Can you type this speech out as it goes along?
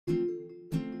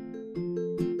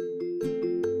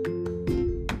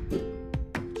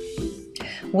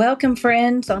Welcome,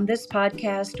 friends. On this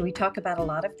podcast, we talk about a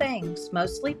lot of things,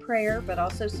 mostly prayer, but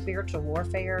also spiritual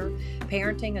warfare,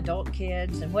 parenting adult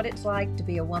kids, and what it's like to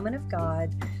be a woman of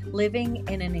God living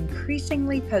in an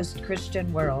increasingly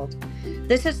post-Christian world.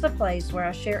 This is the place where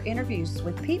I share interviews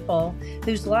with people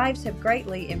whose lives have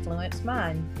greatly influenced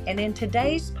mine. And in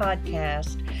today's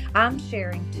podcast, I'm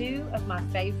sharing two of my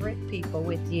favorite people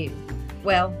with you.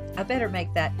 Well, I better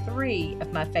make that three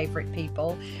of my favorite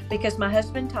people because my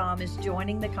husband Tom is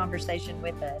joining the conversation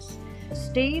with us.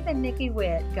 Steve and Nikki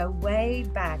Witt go way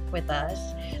back with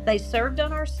us. They served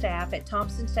on our staff at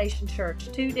Thompson Station Church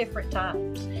 2 different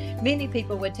times. Many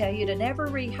people would tell you to never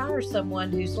rehire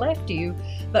someone who's left you,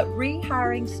 but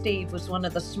rehiring Steve was one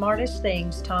of the smartest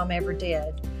things Tom ever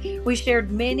did. We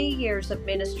shared many years of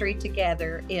ministry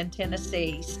together in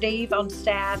Tennessee, Steve on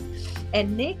staff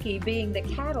and Nikki being the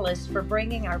catalyst for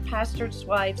bringing our pastors'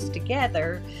 wives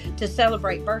together to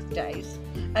celebrate birthdays.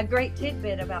 A great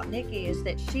tidbit about Nikki is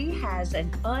that she has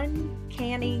an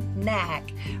uncanny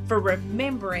knack for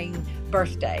remembering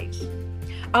birthdays.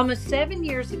 Almost 7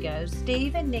 years ago,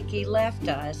 Steve and Nikki left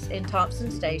us in Thompson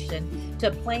Station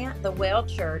to plant the Well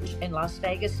Church in Las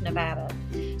Vegas, Nevada.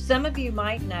 Some of you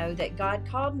might know that God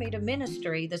called me to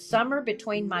ministry the summer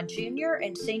between my junior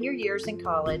and senior years in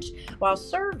college while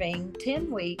serving 10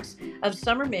 weeks of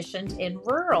summer missions in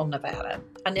rural Nevada.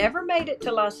 I never made it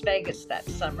to Las Vegas that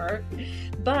summer,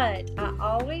 but I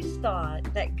always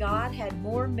thought that God had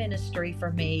more ministry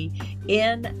for me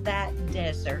in that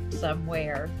desert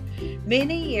somewhere.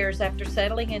 Many years after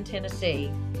settling in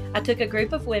Tennessee, I took a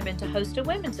group of women to host a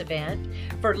women's event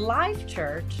for Life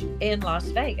Church in Las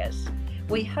Vegas.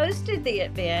 We hosted the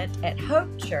event at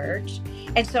Hope Church,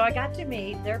 and so I got to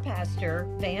meet their pastor,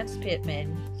 Vance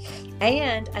Pittman.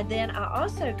 And then I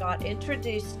also got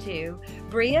introduced to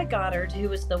Bria Goddard, who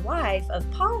was the wife of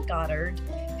Paul Goddard,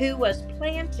 who was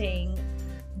planting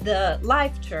the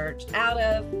Life Church out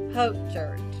of Hope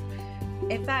Church.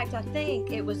 In fact, I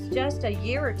think it was just a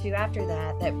year or two after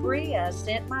that Bria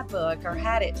sent my book, or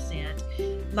had it sent,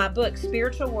 my book,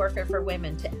 Spiritual Warfare for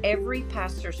Women, to every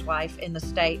pastor's wife in the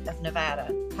state of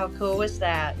Nevada. How cool was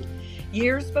that?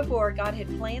 Years before, God had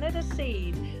planted a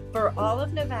seed for all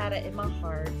of Nevada in my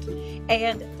heart.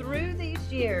 And through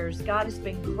these years, God has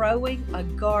been growing a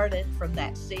garden from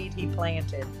that seed he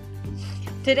planted.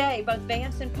 Today, both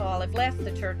Vance and Paul have left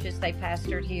the churches they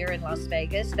pastored here in Las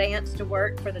Vegas. Vance to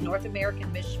work for the North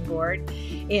American Mission Board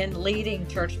in leading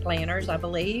church planners, I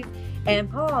believe,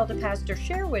 and Paul to pastor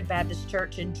Sherwood Baptist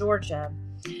Church in Georgia.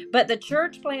 But the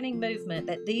church planting movement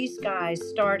that these guys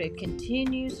started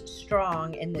continues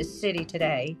strong in this city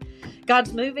today.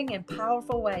 God's moving in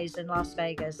powerful ways in Las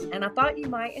Vegas, and I thought you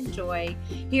might enjoy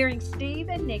hearing Steve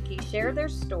and Nikki share their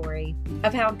story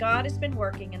of how God has been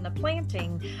working in the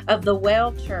planting of the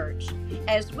Well Church,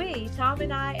 as we, Tom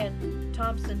and I and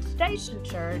Thompson Station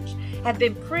Church, have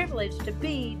been privileged to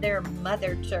be their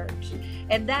mother church.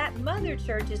 And that mother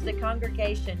church is the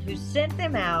congregation who sent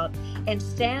them out and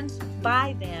stands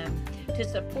by them to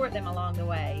support them along the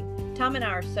way. Tom and I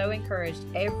are so encouraged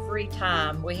every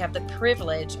time we have the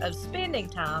privilege of spending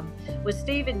time with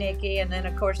Steve and Nikki, and then,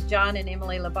 of course, John and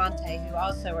Emily Labonte, who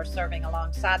also are serving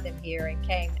alongside them here and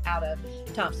came out of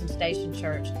Thompson Station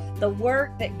Church. The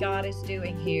work that God is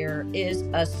doing here is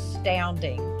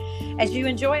astounding. As you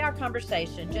enjoy our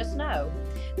conversation, just know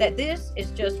that this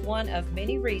is just one of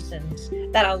many reasons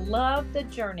that I love the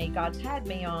journey God's had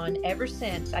me on ever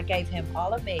since I gave him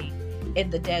all of me in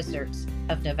the deserts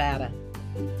of Nevada.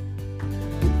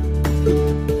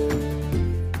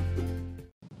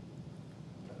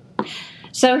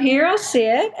 So here I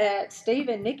sit at Steve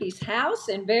and Nikki's house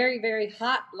in very, very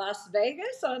hot Las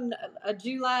Vegas on a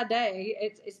July day.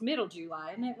 It's middle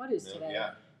July, isn't it? What is today?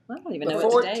 Yeah. Well, I don't even know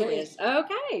what today is.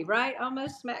 Okay, right,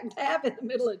 almost smack dab in the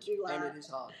middle of July. And it is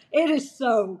hot. It is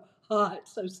so hot,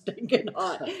 so stinking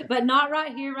hot. But not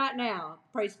right here, right now.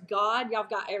 Praise God, y'all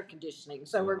got air conditioning,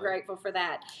 so we're grateful for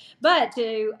that. But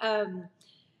to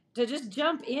just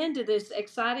jump into this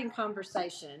exciting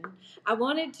conversation, I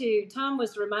wanted to, Tom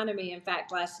was reminding me, in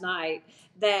fact, last night,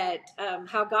 that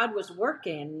how God was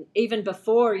working even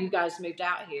before you guys moved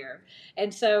out here.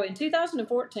 And so in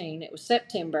 2014, it was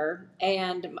September,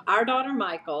 and our daughter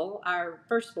Michael, our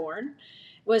firstborn,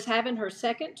 was having her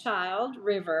second child,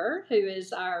 River, who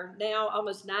is our now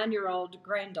almost 9-year-old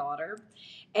granddaughter.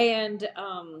 And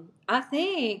I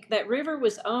think that River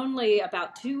was only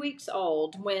about 2 weeks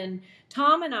old when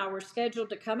Tom and I were scheduled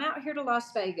to come out here to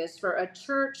Las Vegas for a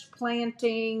church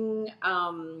planting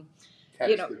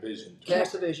Cast the vision.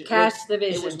 Cast the vision. Cast the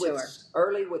vision it was to her.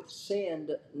 Early with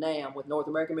SEND NAM, with North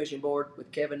American Mission Board,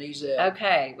 with Kevin Ezel.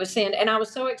 Okay, with SEND. And I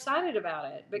was so excited about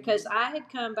it because I had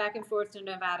come back and forth to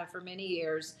Nevada for many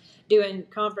years doing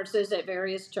conferences at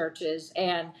various churches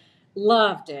and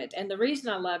loved it. And the reason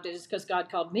I loved it is because God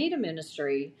called me to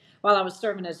ministry while I was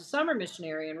serving as a summer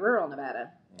missionary in rural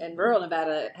Nevada. And rural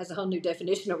Nevada has a whole new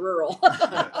definition of rural.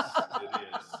 Yes,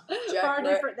 it is. Far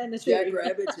different than the city.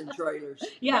 Jackrabbits and trailers.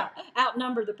 Yeah,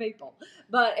 outnumber the people.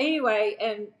 But anyway,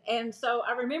 and so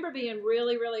I remember being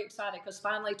really, really excited because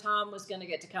finally Tom was going to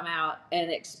get to come out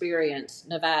and experience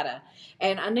Nevada.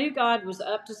 And I knew God was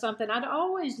up to something. I'd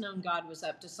always known God was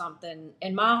up to something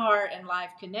in my heart and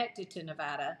life connected to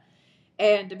Nevada.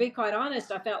 And to be quite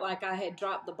honest, I felt like I had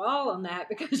dropped the ball on that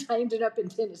because I ended up in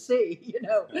Tennessee,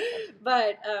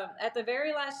 But at the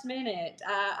very last minute,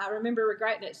 I remember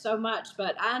regretting it so much,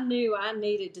 but I knew I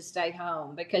needed to stay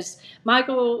home because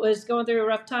Michael was going through a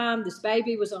rough time. This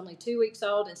baby was only 2 weeks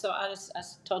old. And so I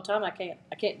told Tom, I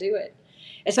can't do it.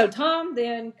 And so Tom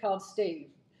then called Steve.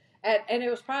 And it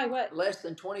was probably less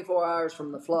than 24 hours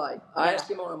from the flight. I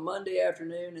asked him on a Monday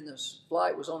afternoon, and the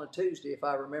flight was on a Tuesday, if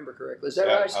I remember correctly. Is that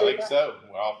right, Steve? I think so.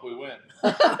 Well, off we went.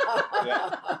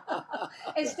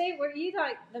 And Steve, were you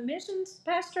like the missions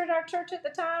pastor at our church at the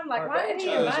time? Like, why did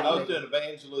he I invite was doing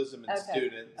evangelism and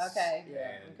students. Okay.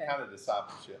 And kind of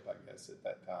discipleship, I guess, at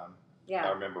that time. Yeah.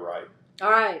 I remember right. All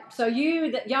right, so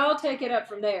y'all take it up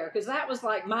from there, because that was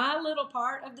like my little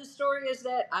part of the story is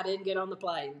that I didn't get on the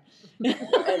plane.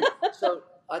 And so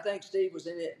I think Steve was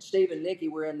in it. Steve and Nikki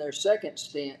were in their second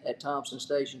stint at Thompson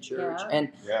Station Church,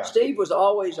 and Steve was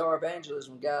always our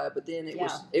evangelism guy. But then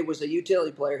it was a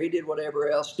utility player. He did whatever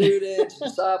else, students,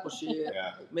 discipleship,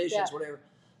 missions, whatever.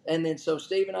 And then so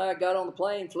Steve and I got on the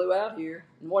plane, flew out here,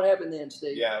 and what happened then,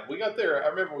 Steve? Yeah, we got there. I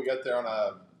remember we got there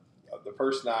on the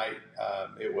first night.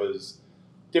 It was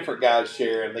different guys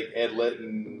sharing, like Ed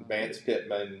Litton, Vance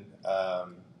Pittman.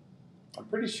 I'm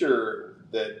pretty sure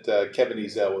that Kevin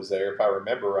Ezel was there, if I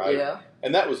remember right. Yeah.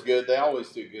 And that was good. They always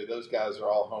do good. Those guys are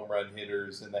all home run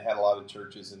hitters, and they had a lot of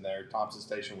churches in there. Thompson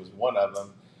Station was one of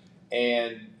them.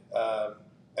 And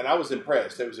I was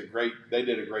impressed. They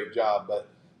did a great job. But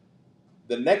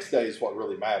the next day is what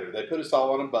really mattered. They put us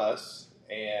all on a bus,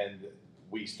 and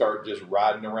we start just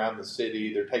riding around the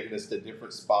city. They're taking us to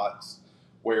different spots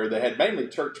where they had mainly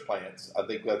church plants. I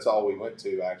think that's all we went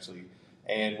to, actually.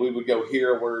 And we would go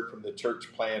hear a word from the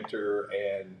church planter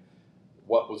and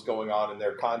what was going on in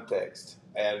their context.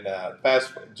 And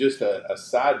just a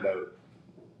side note,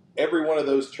 every one of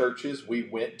those churches we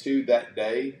went to that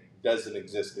day doesn't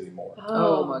exist anymore.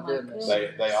 Oh my goodness.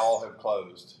 They all have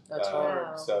closed. That's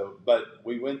hard. But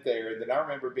we went there, and then I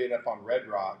remember being up on Red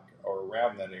Rock or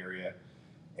around that area,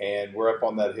 and we're up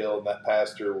on that hill, and that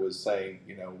pastor was saying,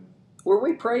 were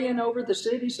we praying over the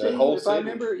city, Steve? The whole if city. I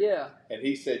remember, yeah. And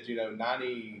he said,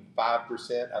 95%,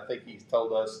 I think he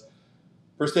told us,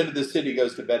 percent of the city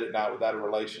goes to bed at night without a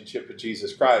relationship with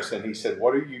Jesus Christ. And he said,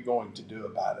 what are you going to do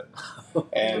about it?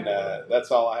 And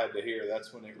that's all I had to hear.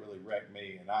 That's when it really wrecked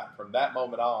me. And from that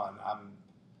moment on,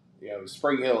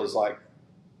 Spring Hill is like,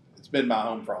 it's been my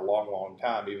home for a long, long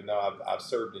time, even though I've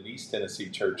served in East Tennessee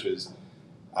churches.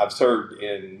 I've served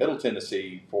in Middle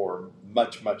Tennessee for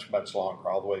much, much, much longer,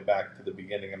 all the way back to the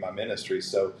beginning of my ministry.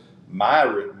 So my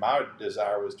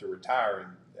desire was to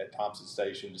retire at Thompson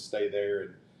Station, to stay there,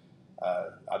 and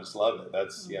I just loved it.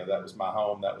 That's that was my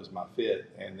home, that was my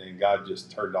fit, and then God just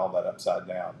turned all that upside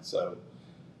down. So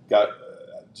God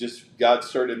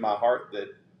stirred in my heart that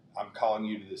I'm calling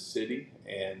you to this city,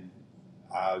 and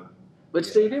But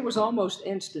Steve, it was almost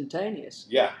instantaneous.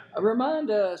 Yeah. Remind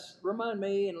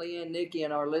me and Leanne, Nikki,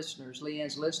 and our listeners,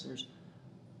 Leanne's listeners.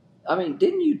 I mean,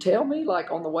 didn't you tell me,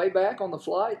 like, on the way back on the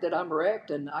flight that I'm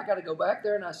wrecked and I got to go back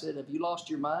there? And I said, have you lost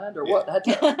your mind or what?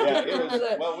 It was,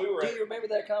 do you remember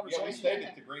that conversation? Yeah, we stayed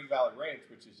at the Green Valley Ranch,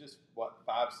 which is just,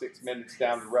 5-6 minutes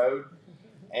down the road.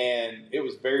 And it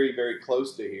was very, very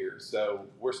close to here. So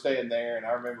we're staying there. And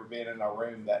I remember being in our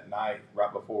room that night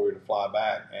right before we were to fly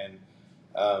back. And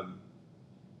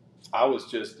I was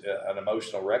just an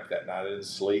emotional wreck that night. I didn't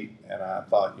sleep. And I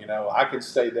thought, I could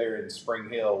stay there in Spring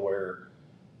Hill where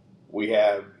we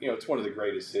have, it's one of the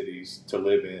greatest cities to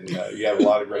live in. You have a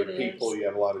lot of great people. You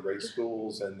have a lot of great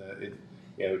schools. And,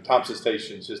 Thompson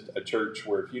Station is just a church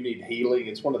where if you need healing,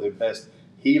 it's one of the best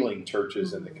healing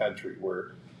churches in the country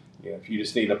where, if you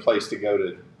just need a place to go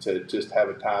to just have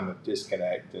a time of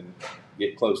disconnect and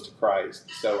get close to Christ.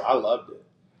 So I loved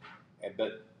it.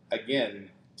 But again,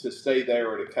 to stay there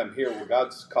or to come here,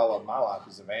 God's call on my life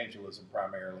is evangelism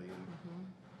primarily.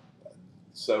 And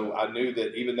so I knew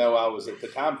that even though I was at the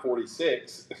time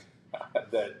 46,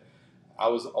 that I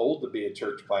was old to be a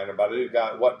church planter, but I knew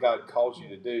what God calls you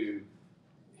to do,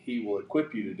 He will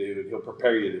equip you to do, and He'll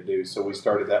prepare you to do. So we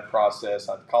started that process.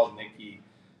 I called Nikki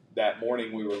that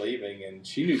morning we were leaving, and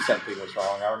she knew something was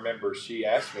wrong. I remember she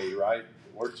asked me, right,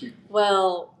 weren't you?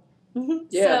 Well,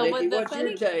 yeah, so Nikki, what's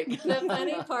your take? The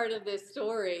funny part of this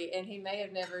story, and he may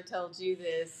have never told you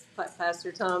this,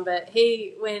 Pastor Tom, but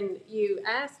when you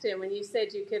asked him, when you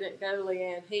said you couldn't go,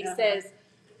 Leanne, he says,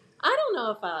 I don't know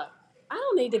if I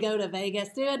don't need to go to Vegas,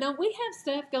 do I? Don't we have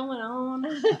stuff going on?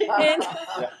 And honestly,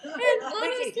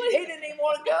 he didn't even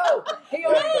want to go. He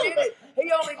only did it. He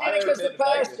only did it because the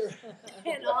pastor.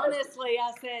 And honestly,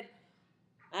 I said,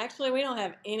 actually, we don't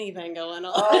have anything going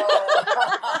on.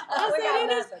 I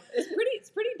said, it's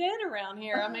pretty dead around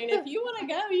here. I mean, if you want to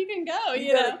go, you can go.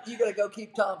 You know, you got to go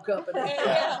keep Tom company.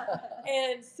 Yeah.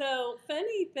 And so,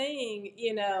 funny thing,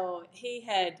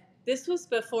 this was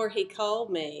before he called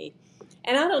me.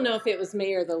 And I don't know if it was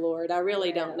me or the Lord. I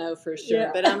really don't know for sure.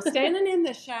 Yeah. But I'm standing in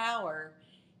the shower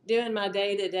doing my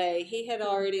day-to-day. He had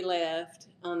already left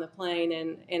on the plane,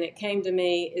 and it came to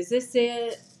me, is this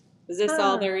it? Is this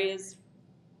all there is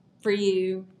for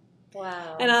you?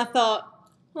 Wow. And I thought,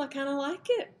 well, I kind of like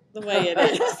it the way it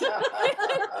is.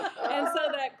 And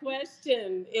so that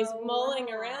question is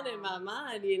mulling around in my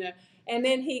mind, And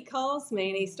then he calls me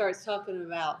and he starts talking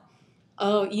about,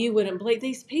 oh, you wouldn't believe,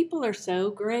 these people are so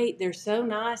great. They're so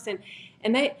nice. And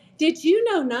did you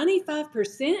know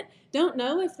 95% don't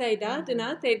know if they died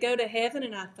tonight, they'd go to heaven?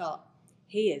 And I thought,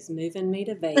 he is moving me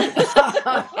to Vegas. And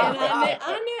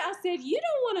I said, you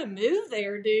don't want to move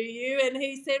there, do you? And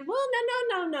he said, well,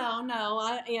 no.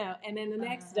 And then the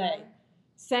next day,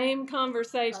 same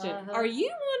conversation. Are you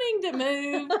wanting to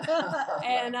move?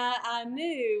 And I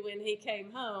knew when he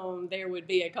came home, there would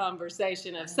be a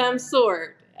conversation of some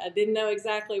sort. I didn't know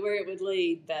exactly where it would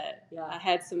lead, but I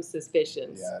had some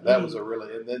suspicions. Yeah, that was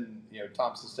and then,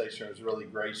 Thompson Station was really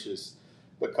gracious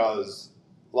because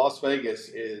Las Vegas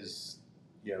is,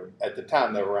 at the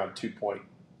time there were around 2.1,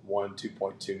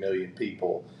 2.2 million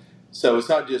people. So it's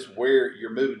not just where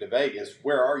you're moving to Vegas,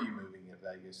 where are you moving to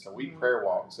Vegas? So we prayer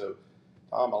walked. So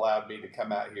Tom allowed me to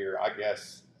come out here, I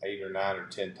guess, 8 or 9 or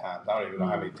 10 times. I don't even know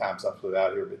how many times I flew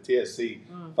out here, but TSC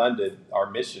funded our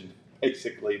mission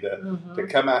basically to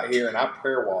come out here, and I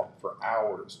prayer walked for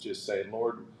hours just saying,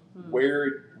 Lord,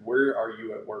 where are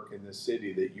you at work in this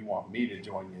city that you want me to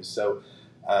join you? So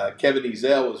Kevin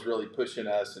Ezel was really pushing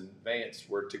us, and Vance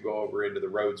were to go over into the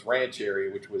Rhodes Ranch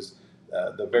area, which was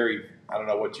the very, I don't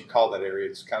know what you call that area.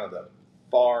 It's kind of the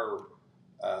far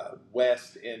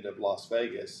west end of Las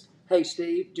Vegas. Hey,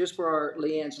 Steve, just for our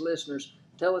Leanne's listeners,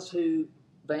 tell us who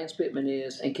Vance Pittman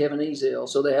is and Kevin Ezel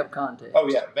so they have context. Oh,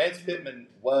 yeah. Vance Pittman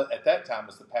at that time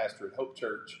was the pastor at Hope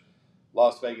Church,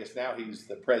 Las Vegas. Now he's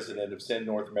the president of Send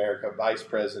North America, vice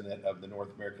president of the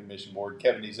North American Mission Board.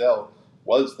 Kevin Ezel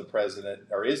was the president,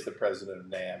 or is the president of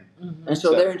NAM. And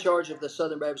so they're in charge of the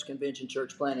Southern Baptist Convention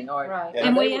church planning. All right. Right. Yeah.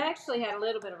 And we actually had a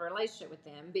little bit of a relationship with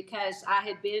them because I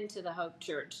had been to the Hope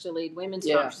Church to lead women's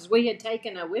conferences. We had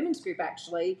taken a women's group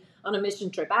actually on a mission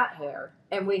trip out here,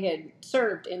 and we had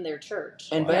served in their church.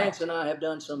 And Vance and I have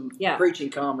done some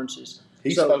preaching conferences.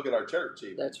 He spoke at our church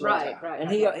even. That's right. Right.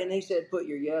 And he said, put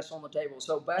your yes on the table.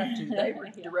 So back to, they were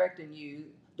directing you,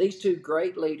 these two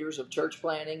great leaders of church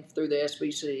planning through the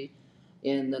SBC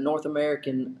in the North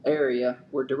American area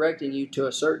were directing you to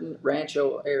a certain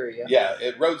rancho area. Yeah,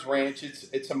 at Rhodes Ranch,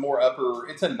 it's a more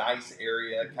it's a nice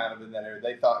area kind of in that area.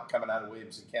 They thought coming out of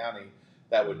Williamson County,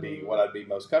 that would be what I'd be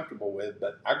most comfortable with.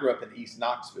 But I grew up in East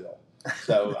Knoxville.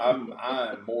 So I'm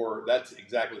more, that's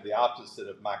exactly the opposite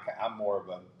of I'm more of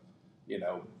a,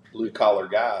 blue collar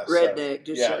guy. Redneck,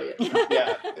 so, say it.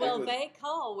 Yeah. Well, they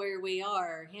call where we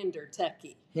are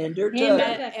Hendertucky.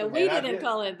 Hendertucky. And we didn't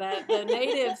call it that. The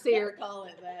natives here call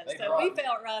it that. So we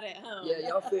felt right at home. Yeah,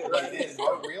 y'all feel right.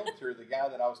 Our realtor, the guy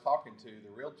that I was talking to,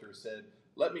 the realtor said,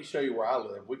 let me show you where I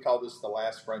live. We call this the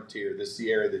last frontier. This is the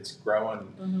area that's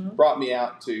growing. Brought me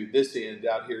out to this end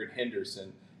out here in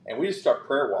Henderson. And we just start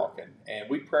prayer walking. And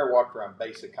we prayer walked around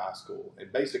Basic High School.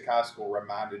 And Basic High School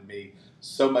reminded me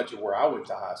so much of where I went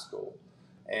to high school.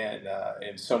 And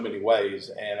in so many ways.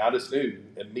 And I just knew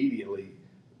immediately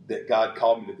that God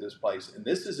called me to this place. And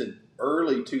this is in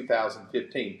early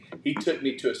 2015. He took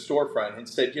me to a storefront and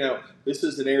said, this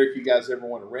is an area if you guys ever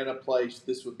want to rent a place,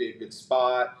 this would be a good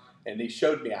spot. And he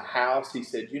showed me a house. He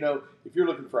said, if you're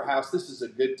looking for a house, this is a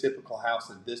good typical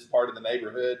house in this part of the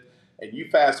neighborhood. And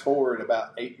you fast forward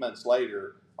about 8 months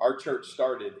later, our church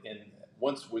started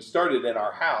once we started in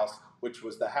our house, which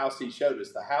was the house he showed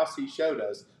us. The house he showed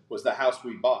us was the house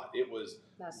we bought. It was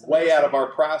way out of our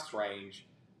price range,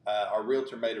 our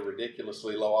realtor made a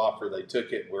ridiculously low offer. They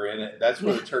took it. We're in it. That's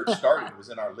where the church started, was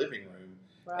in our living room.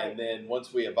 Right. And then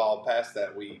once we evolved past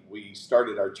that, we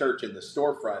started our church in the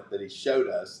storefront that he showed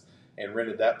us and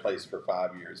rented that place for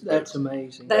 5 years. That's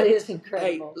amazing. That is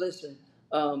incredible. Hey, listen,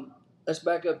 let's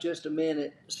back up just a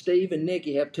minute. Steve and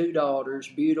Nikki have 2 daughters,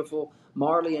 beautiful,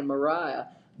 Marley and Mariah.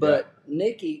 But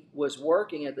Nikki was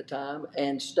working at the time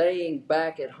and staying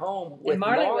back at home with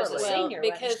Marley. Was a senior.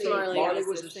 Because Marley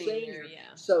was a senior. Yeah.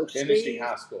 So finishing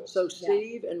high school. So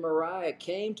Steve and Mariah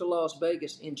came to Las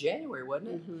Vegas in January, wasn't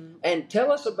it? Mm-hmm. And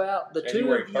tell us about the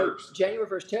January 2 of you. January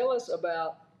 1st. Tell us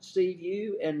about, Steve,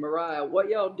 you and Mariah, what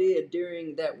y'all did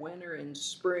during that winter and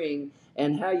spring,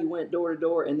 and how you went door to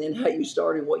door, and then how you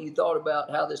started, what you thought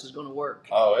about how this is going to work.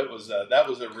 Oh, it was that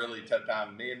was a really tough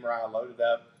time. Me and Mariah loaded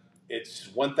up.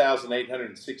 It's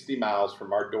 1,860 miles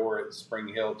from our door at Spring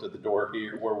Hill to the door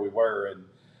here where we were in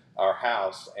our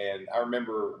house. And I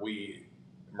remember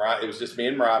it was just me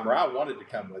and Mariah. Mariah wanted to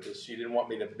come with us. She didn't want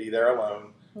me to be there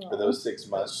alone for those 6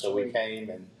 months. So we came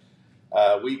and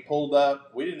we pulled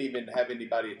up. We didn't even have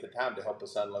anybody at the time to help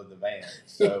us unload the van.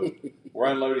 So we're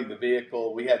unloading the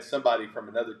vehicle. We had somebody from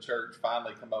another church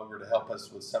finally come over to help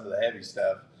us with some of the heavy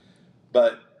stuff.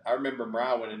 But I remember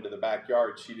Mariah went into the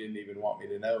backyard. She didn't even want me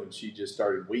to know, and she just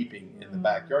started weeping in the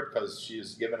backyard because she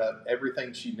has given up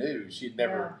everything she knew. She'd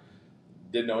never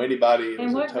didn't know anybody.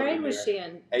 And what grade was she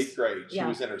in? 8th grade. She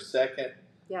was in her second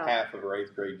half of her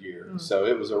 8th grade year. Mm-hmm. So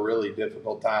it was a really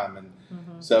difficult time. And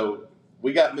so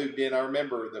we got moved in. I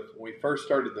remember when we first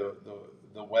started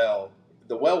the well.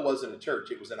 The well wasn't a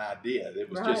church. It was an idea. It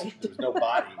was just, there was no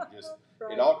body. Just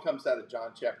It all comes out of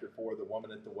John chapter 4, the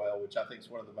woman at the well, which I think is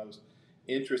one of the most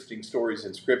interesting stories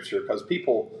in Scripture, because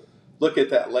people look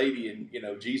at that lady and,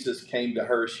 Jesus came to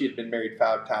her. She had been married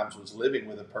 5 times, was living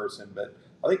with a person. But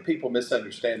I think people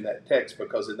misunderstand that text,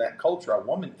 because in that culture, a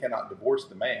woman cannot divorce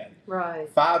the man. Right.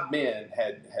 5 men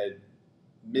had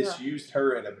misused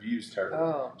her and abused her.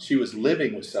 Oh. She was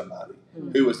living with somebody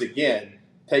who was, again,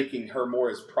 taking her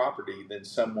more as property than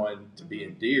someone to be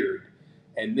endeared.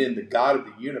 And then the God of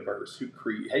the universe who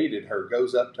created her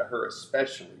goes up to her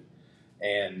especially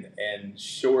and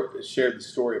shared the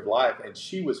story of life. And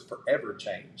she was forever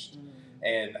changed.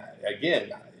 And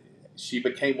again, she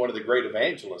became one of the great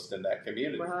evangelists in that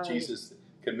community. Right. Jesus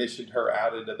commissioned her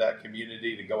out into that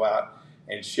community to go out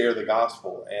and share the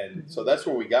gospel. And so that's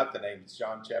where we got the name. It's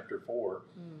John chapter 4.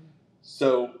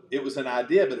 So it was an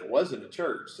idea, but it wasn't a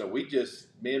church. So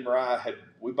me and Mariah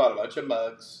we bought a bunch of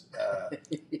mugs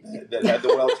that had the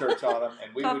Well Church on them,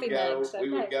 and we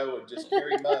would go and just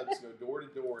carry mugs, go door to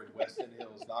door in Weston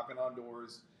Hills, knocking on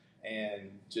doors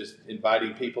and just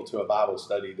inviting people to a Bible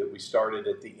study that we started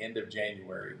at the end of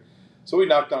January. So we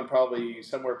knocked on probably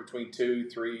somewhere between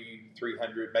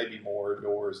 300, maybe more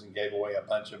doors, and gave away a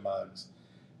bunch of mugs.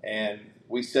 And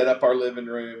we set up our living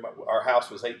room. Our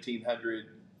house was 1,800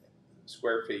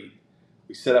 square feet.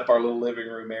 We set up our little living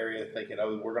room area thinking,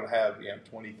 we're going to have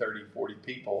 20, 30, 40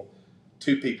 people.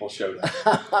 2 people showed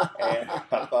up. And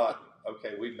I thought,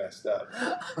 okay, we messed up.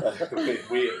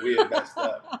 we had messed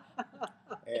up.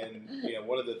 And,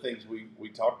 one of the things we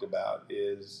talked about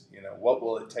is, what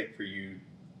will it take for you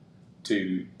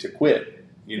to quit?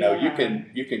 You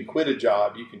can quit a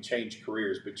job, you can change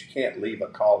careers, but you can't leave a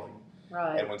calling.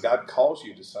 Right. And when God calls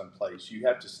you to some place, you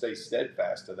have to stay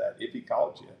steadfast to that if He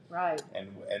called you. Right.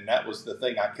 And that was the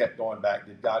thing I kept going back.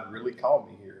 Did God really call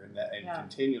me here? And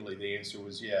continually the answer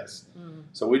was yes.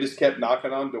 So we just kept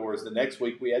knocking on doors. The next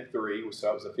week we had 3, so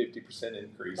that was a 50%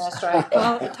 increase. That's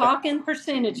right. Talking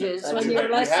percentages when you're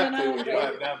less than 100. You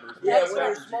have numbers. When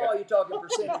you're small, you're talking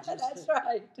percentages. That's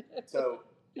right. So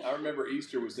I remember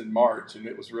Easter was in March, and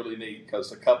it was really neat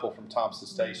because a couple from Thompson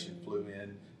Station flew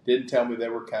in. Didn't tell me they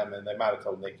were coming. They might have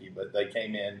told Nikki, but they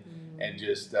came in and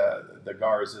just the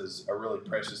Garzas, a really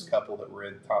precious couple that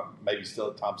were maybe still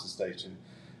at Thompson Station,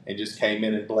 and just came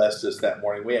in and blessed us that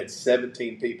morning. We had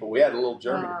 17 people. We had a little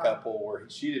German couple where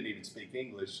she didn't even speak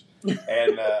English,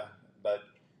 and but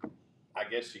I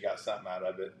guess she got something out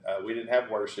of it. We didn't have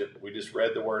worship. We just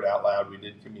read the word out loud. We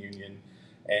did communion,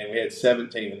 and we had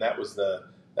 17, and that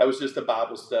was just a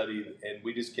Bible study, and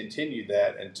we just continued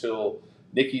that until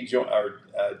Nikki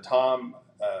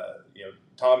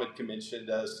Tom had commissioned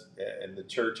us, and the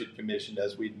church had commissioned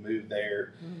us. We'd moved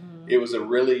there. It was a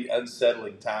really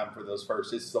unsettling time for those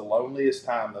first. It's the loneliest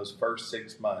time, those first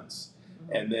 6 months.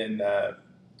 And then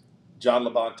John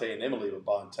Labonte and Emily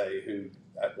Labonte, who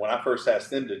when I first asked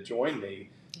them to join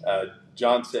me,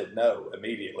 John said no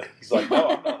immediately. He's like, "No,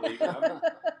 I'm not leaving."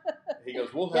 He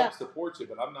goes, "We'll help support you,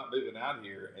 but I'm not moving out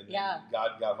here." And then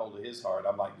God got hold of his heart.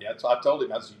 I'm like, "Yeah." So I told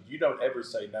him, I said, "You don't ever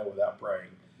say no without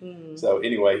praying." Mm-hmm. So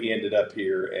anyway, he ended up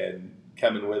here and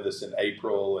coming with us in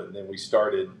April, and then we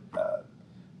started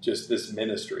just this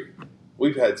ministry.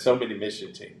 We've had so many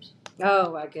mission teams.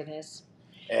 Oh, my goodness.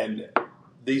 And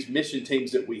these mission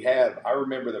teams that we have, I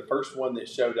remember the first one that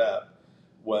showed up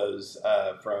was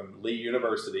from Lee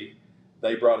University.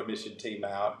 They brought a mission team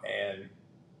out, and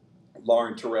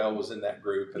Lauren Terrell was in that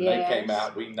group, and they came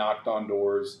out. We knocked on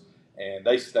doors, and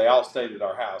they all stayed at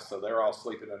our house, so they're all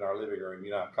sleeping in our living room.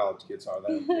 You know how college kids are,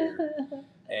 they don't care.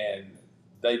 And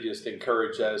they just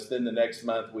encouraged us. Then the next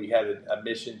month, we had a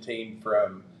mission team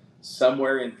from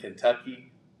somewhere in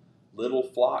Kentucky, Little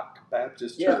Flock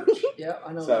Baptist Church. Yeah,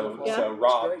 I know. So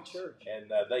Rob, great church.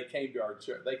 And they came to our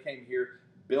church. They came here,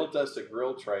 built us a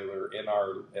grill trailer in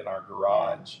our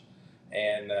garage,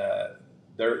 and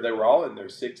they were all in their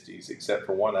 60s except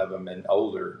for one of them and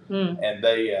older. And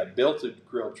they built a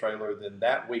grill trailer. Then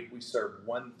that week we served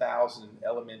 1,000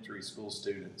 elementary school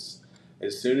students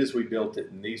as soon as we built it.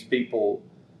 And these people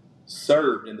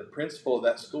served, and the principal of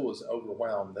that school was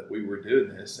overwhelmed that we were doing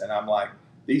this. And I'm like,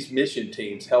 these mission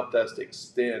teams helped us to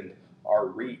extend our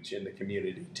reach in the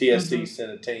community. TSC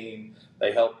sent a team.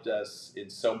 They helped us in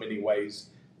so many ways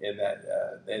in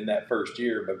that first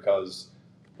year, because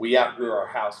we outgrew our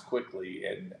house quickly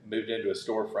and moved into a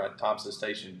storefront. Thompson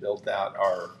Station built out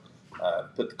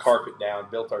put the carpet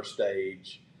down, built our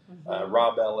stage.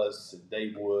 Rob Ellis and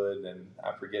Dave Wood, and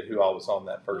I forget who all was on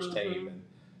that first team. And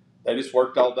they just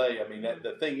worked all day. I mean,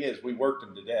 the thing is, we worked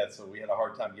them to death, so we had a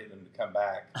hard time getting them to come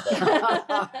back.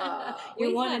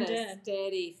 We had a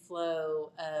steady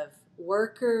flow of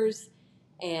workers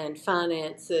and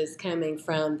finances coming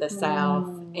from the South,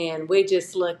 and we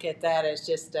just look at that as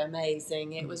just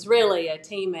amazing. It was really a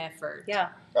team effort. Yeah.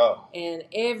 Oh. And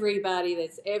everybody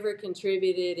that's ever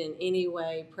contributed in any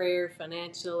way, prayer,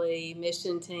 financially,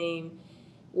 mission team,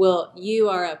 you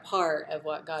are a part of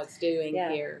what God's doing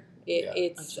here.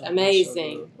 It's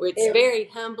amazing. It's very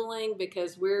humbling,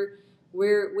 because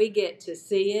we get to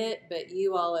see it, but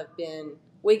you all have been.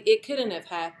 It couldn't have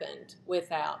happened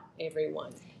without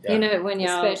everyone. Yeah. You know, when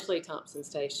y'all, especially Thompson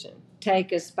Station,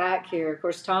 take us back here. Of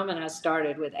course, Tom and I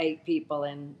started with 8 people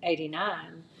in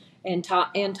 '89 in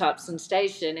Thompson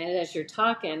Station. And as you're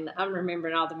talking, I'm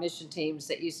remembering all the mission teams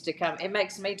that used to come. It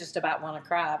makes me just about want to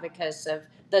cry, because of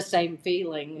the same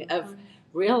feeling of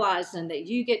realizing that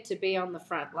you get to be on the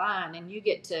front line and you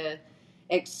get to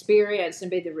experience and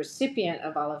be the recipient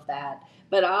of all of that.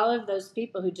 But all of those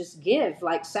people who just give,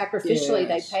 like sacrificially,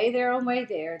 they pay their own way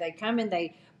there. They come and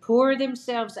they pour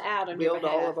themselves out on build your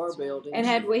behalf. all of our buildings. And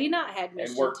had we not had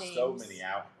mission and worked teams, so many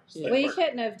hours, we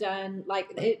couldn't have done,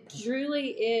 like, it truly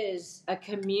is a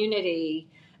community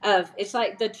of, it's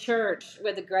like the church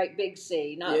with a great big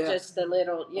C, not just the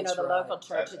little, the local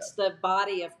church. It's the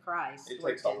body of Christ. It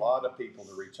takes a lot of people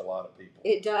to reach a lot of people.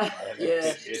 It does.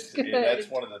 And and that's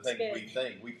one of the things we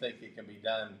think. We think it can be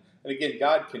done. And again,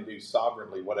 God can do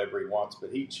sovereignly whatever He wants, but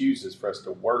He chooses for us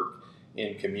to work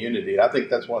in community. And I think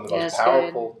that's one of the most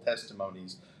powerful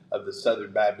testimonies of the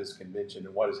Southern Baptist Convention.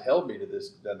 And what has held me to this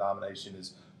denomination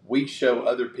is we show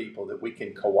other people that we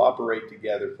can cooperate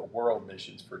together for world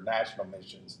missions, for national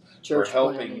missions, for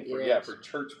helping, for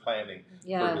church planning,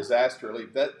 for disaster relief.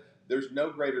 There's no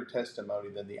greater testimony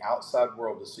than the outside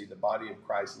world to see the body of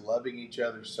Christ loving each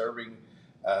other, serving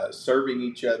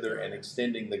each other, and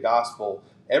extending the gospel.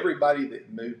 Everybody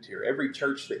that moved here, every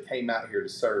church that came out here to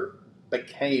serve,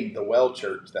 became the Well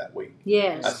Church that week.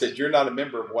 Yes. I said, you're not a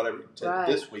member of whatever.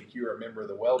 This week, you're a member of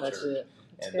the Well Church. It.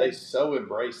 And they so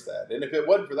embraced that. And if it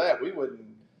wasn't for that,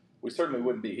 we certainly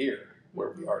wouldn't be here where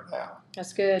we are now.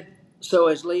 That's good. So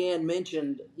as Leanne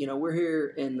mentioned, we're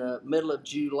here in the middle of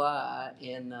July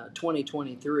in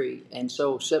 2023. And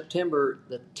so September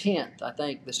the 10th, I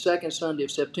think, the second Sunday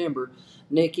of September,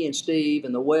 Nikki and Steve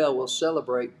and the Well will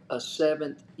celebrate a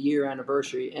 7th year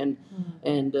anniversary. And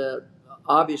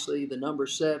obviously the number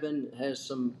 7 has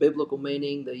some biblical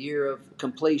meaning, the year of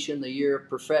completion, the year of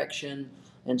perfection,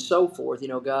 and so forth.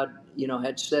 God,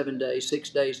 had 7 days, 6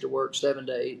 days to work, 7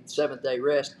 day, 7th day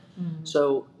rest.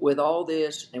 So with all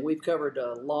this, and we've covered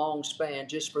a long span,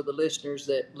 just for the listeners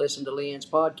that listen to Leanne's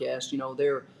podcast,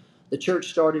 the church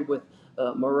started with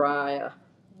Mariah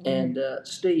and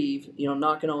Steve,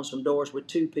 knocking on some doors with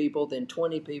 2 people, then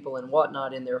 20 people and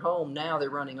whatnot in their home. Now they're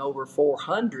running over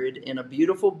 400 in a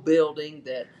beautiful building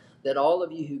that all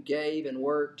of you who gave and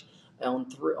worked on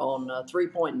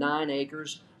 3.9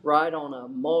 acres, right on a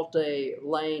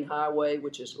multi-lane highway,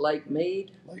 which is Lake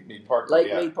Mead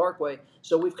Parkway.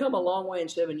 So we've come a long way in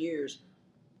 7 years.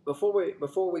 Before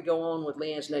we go on with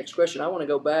Leanne's next question, I want to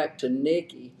go back to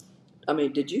Nikki. I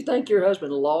mean, did you think your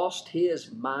husband lost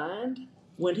his mind?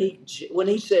 when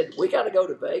he said we got to go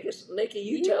to Vegas. Nikki,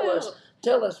 you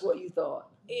tell us what you thought.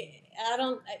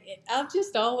 I've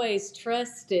just always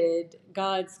trusted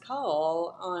God's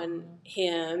call on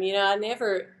him.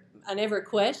 I never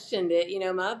questioned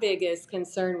it. My biggest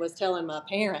concern was telling my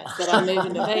parents that I'm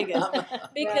moving to Vegas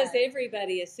because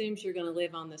everybody assumes you're going to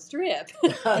live on the Strip.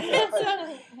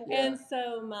 And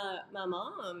so my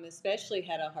mom especially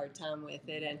had a hard time with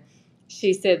it. And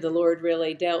she said the Lord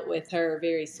really dealt with her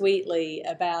very sweetly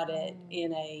about it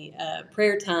in a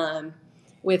prayer time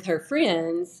with her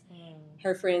friends.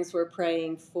 Her friends were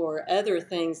praying for other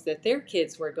things that their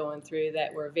kids were going through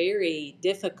that were very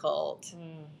difficult.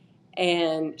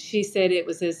 And she said it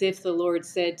was as if the Lord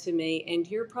said to me, and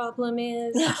your problem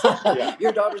is?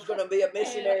 Your daughter's going to be a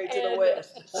missionary to the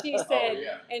West. She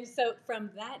said, and so from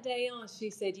that day on,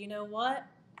 she said, you know what?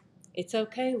 It's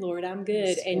okay, Lord, I'm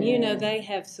good. And they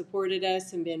have supported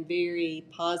us and been very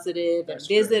positive and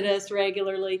visit us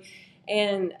regularly.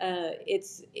 And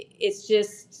it's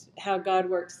just how God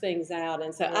works things out.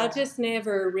 And so I just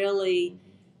never really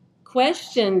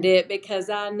questioned it because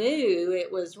I knew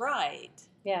it was right.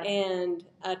 Yeah. And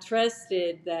I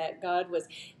trusted that God was.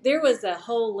 There was a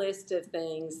whole list of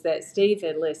things that Steve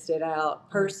had listed out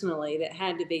personally that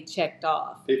had to be checked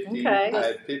off. 50. I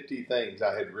had 50 things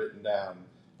I had written down.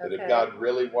 That if God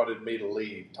really wanted me to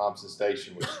leave Thompson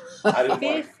Station, which I didn't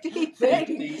want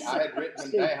 50, I had written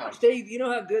them down. Steve, you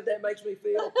know how good that makes me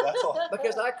feel? That's all.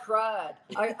 Because I cried.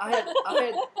 I had,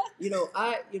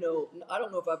 I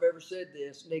don't know if I've ever said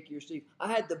this, Nikki or Steve.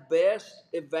 I had the best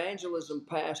evangelism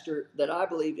pastor that I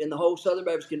believed in the whole Southern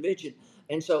Baptist Convention.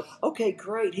 And so, okay,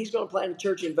 great. He's going to plant a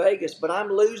church in Vegas, but I'm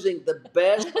losing the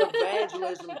best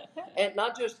evangelism, and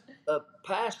not just a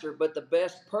pastor, but the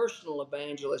best personal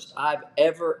evangelist I've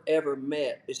ever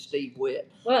met is Steve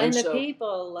Witt. Well, and the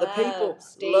people love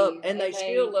Steve. And they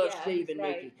still love Steve and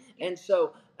Nikki. And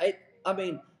so, I'm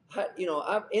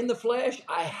in the flesh.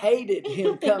 I hated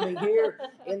him coming here.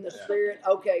 In the spirit,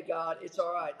 okay, God, it's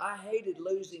all right. I hated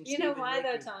losing. You know why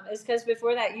though, Tom? It's because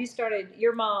before that,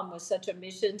 your mom was such a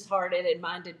missions-hearted and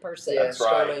minded person. That's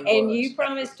right. And you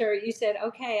promised her. You said,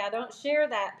 "Okay, I don't share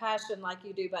that passion like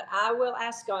you do, but I will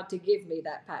ask God to give me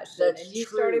that passion." That's and you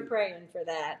true. Started praying for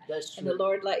that. That's true. And the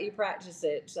Lord let you practice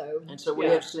it. So we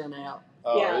have sent out.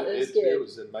 It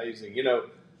was amazing.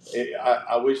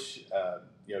 I wish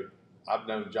I've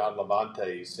known John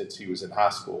Levante since he was in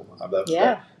high school.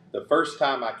 The first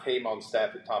time I came on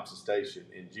staff at Thompson Station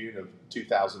in June of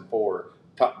 2004,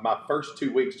 my first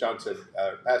 2 weeks,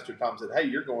 Pastor Tom said, "Hey,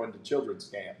 you're going to children's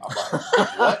camp." I'm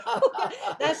like, "What?"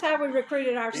 That's how we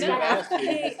recruited our staff.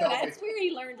 That's where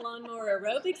he learned lawnmower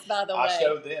aerobcs, by the way. I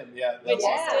showed them,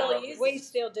 we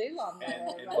still do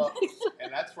lawnmower aerobics.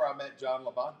 And that's where I met John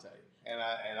Levante. And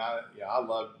I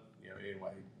loved,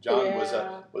 anyway, John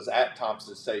was at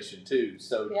Thompson Station too.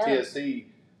 So TSC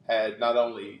had not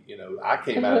only, I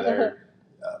came out of there.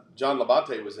 John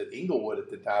Levante was at Inglewood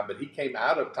at the time, but he came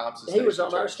out of Thompson Station. He was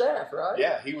on our staff, right?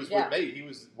 Yeah, he was with me. He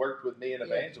worked with me in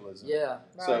evangelism. Yeah.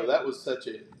 So that was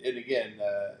and again,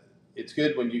 it's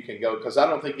good when you can go, because I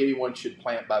don't think anyone should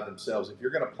plant by themselves. If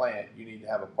you're going to plant, you need to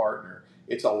have a partner.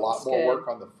 It's a lot more work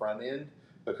on the front end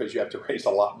because you have to raise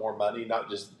a lot more money, not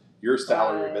just your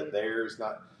salary, but theirs,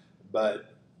 but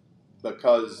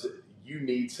because you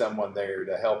need someone there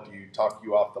to help you, talk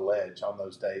you off the ledge on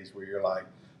those days where you're like,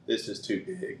 this is too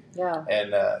big. Yeah.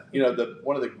 And,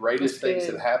 one of the greatest things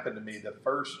that happened to me the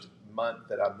first month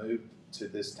that I moved to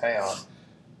this town,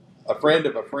 a friend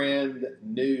of a friend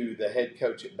knew the head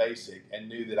coach at Basic and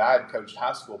knew that I had coached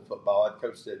high school football. I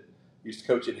used to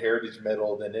coach at Heritage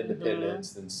Middle, then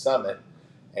Independence, then Summit.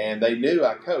 And they knew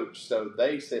I coached, so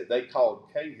they called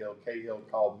Cahill. Cahill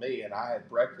called me, and I had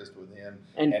breakfast with him.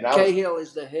 And Cahill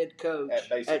is the head coach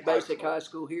at Basic High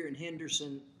School here in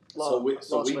Henderson. So we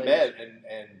met,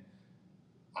 and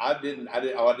I didn't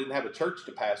have a church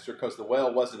to pastor because the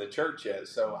Well wasn't a church yet.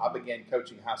 So I began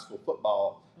coaching high school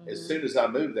football as soon as I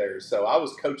moved there. So I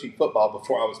was coaching football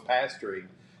before I was pastoring.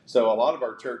 So a lot of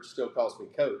our church still calls me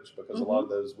coach because a lot of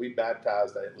those we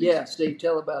baptized at least. Yeah, Steve,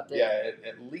 tell about that. Yeah,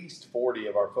 at least 40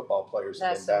 of our football players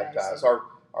have been baptized.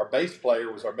 Our bass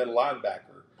player was our middle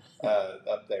linebacker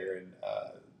up there, and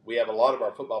we have a lot of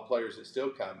our football players that still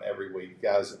come every week,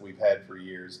 guys that we've had for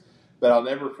years. But I'll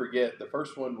never forget the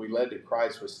first one we led to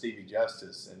Christ was Stevie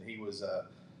Justice, and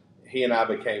he and I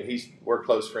we're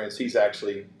close friends. He's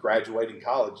actually graduating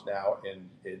college now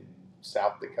in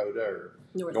South Dakota or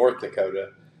North Dakota.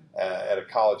 At a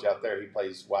college out there. He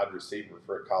plays wide receiver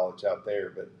for a college out there,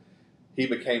 but he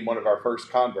became one of our first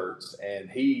converts, and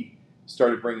he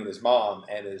started bringing his mom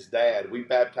and his dad. We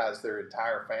baptized their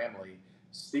entire family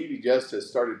Stevie Justice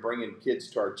started bringing kids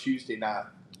to our Tuesday night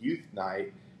youth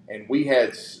night, and we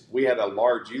had a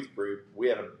large youth group. We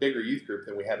had a bigger youth group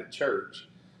than we had at church.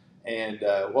 And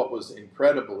what was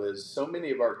incredible is so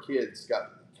many of our kids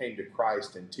came to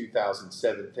Christ in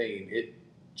 2017. It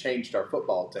changed our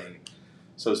football team.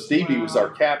 So Stevie was our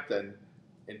captain.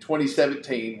 In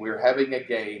 2017, we were having a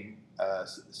game,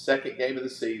 second game of the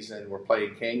season. We're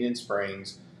playing Canyon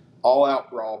Springs. All-out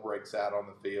brawl breaks out on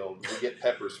the field. We get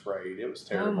pepper sprayed. It was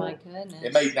terrible. Oh, my goodness.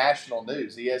 It made national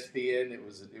news. ESPN, it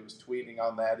was tweeting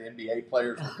on that. NBA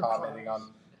players were commenting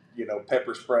on,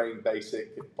 pepper spraying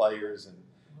basic players, and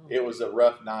it was a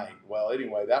rough night. Well,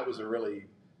 anyway, that was a really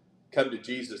come to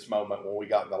Jesus moment when we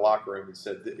got in the locker room and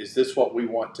said, is this what we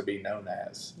want to be known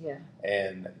as? Yeah.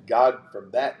 And God, from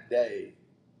that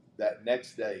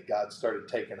next day, God started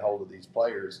taking hold of these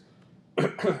players.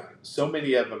 So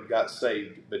many of them got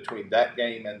saved between that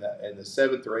game and the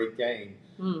 7th or 8th game.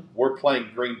 We're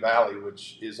playing Green Valley,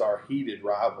 which is our heated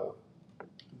rival.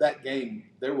 That game,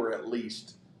 there were at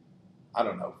least,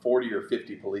 40 or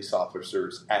 50 police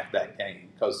officers at that game,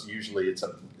 because usually it's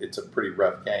a pretty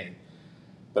rough game.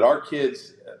 But our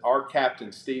kids, our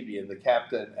captain Stevie and the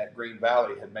captain at Green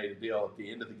Valley had made a deal at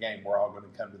the end of the game. We're all going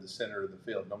to come to the center of the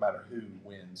field, no matter who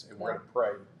wins, and we're going to pray.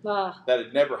 That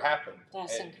had never happened.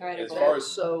 That's incredible. As far as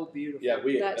so beautiful. Yeah,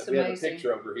 we have a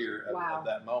picture over here of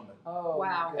that moment. Oh,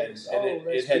 wow! And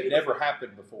it had never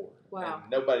happened before. Wow!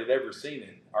 And nobody had ever seen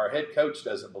it. Our head coach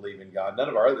doesn't believe in God. None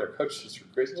of our other coaches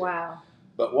are Christian. Wow!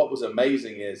 But what was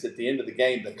amazing is at the end of the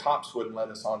game, the cops wouldn't let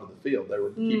us onto the field. They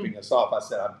were keeping us off. I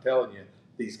said, I'm telling you,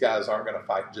 these guys aren't going to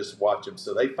fight. Just watch them.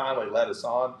 So they finally let us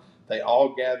on. They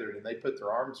all gathered and they put their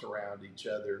arms around each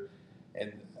other.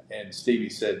 And Stevie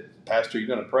said, Pastor, are you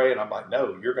going to pray? And I'm like,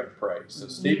 no, you're going to pray. So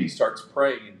Stevie starts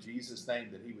praying in Jesus' name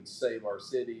that he would save our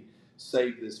city,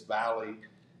 save this valley.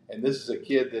 And this is a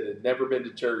kid that had never been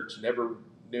to church, never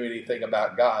knew anything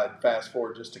about God. Fast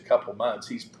forward just a couple months,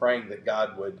 he's praying that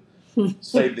God would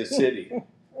save this city.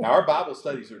 Now, our Bible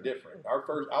studies are different.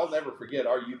 I'll never forget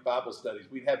our youth Bible studies.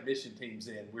 We'd have mission teams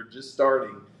in. We're just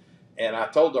starting. And I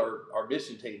told our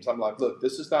mission teams, I'm like, look,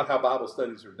 this is not how Bible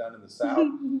studies are done in the South.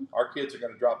 Our kids are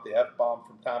going to drop the F-bomb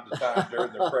from time to time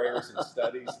during their prayers and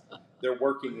studies. They're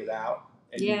working it out.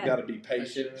 And you've got to be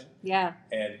patient. Yeah.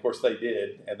 And, of course, they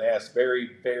did. And they asked very,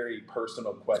 very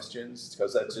personal questions,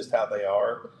 because that's just how they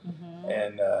are.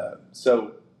 And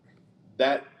so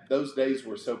those days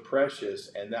were so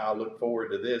precious. And now I look forward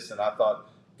to this. And I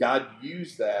thought God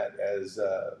used that as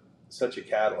such a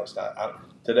catalyst.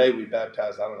 Today we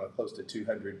baptized, close to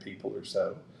 200 people or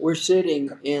so. We're sitting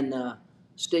in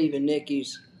Steve and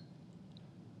Nikki's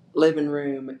living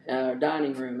room,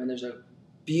 dining room, and there's a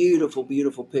beautiful,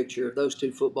 beautiful picture of those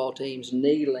two football teams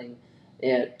kneeling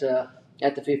at the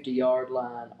 50-yard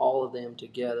line, all of them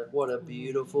together. What a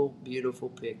beautiful, beautiful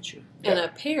picture. And a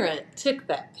parent took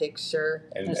that picture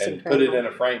and put it in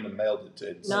a frame and mailed it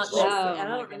to I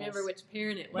don't remember which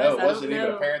parent it was. No, it wasn't even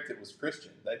a parent that was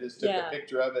Christian. They just took a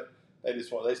picture of it.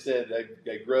 They said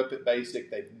they grew up at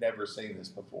Basic. They've never seen this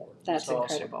before. That's awesome.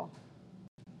 Incredible.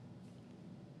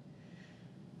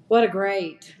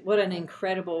 What an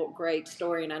incredible, great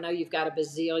story. And I know you've got a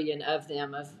bazillion of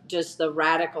them, of just the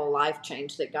radical life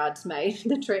change that God's made,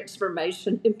 the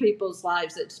transformation in people's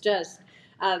lives. It's just,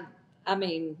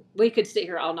 we could sit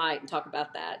here all night and talk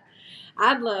about that.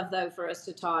 I'd love, though, for us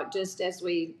to talk, just as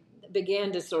we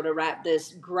begin to sort of wrap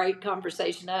this great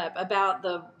conversation up,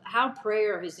 about how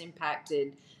prayer has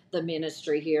impacted the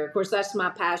ministry here. Of course, that's my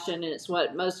passion, and it's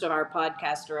what most of our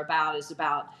podcasts are about, is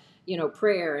about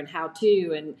prayer and how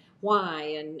to and why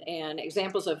and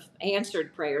examples of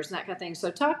answered prayers and that kind of thing. So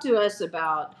talk to us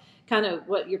about kind of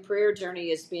what your prayer journey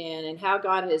has been and how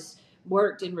God has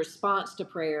worked in response to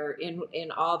prayer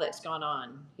in all that's gone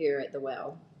on here at the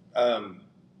Well.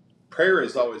 Prayer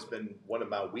has always been one of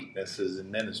my weaknesses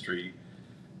in ministry,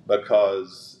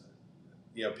 because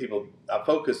I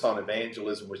focus on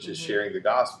evangelism, which is sharing the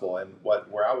gospel, and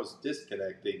where I was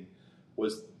disconnecting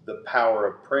was the power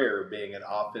of prayer being an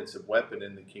offensive weapon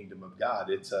in the kingdom of God.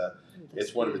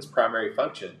 It's one of its primary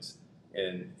functions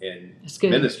in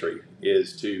ministry,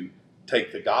 is to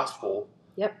take the gospel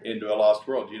into a lost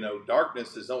world.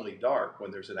 Darkness is only dark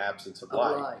when there's an absence of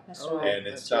light. Right. That's right. And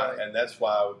it's not, and that's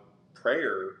why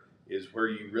prayer is where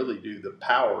you really do the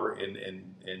power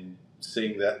in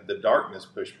seeing that the darkness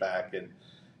push back. And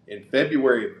in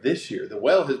February of this year, the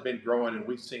Well has been growing and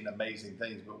we've seen amazing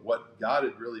things. But what God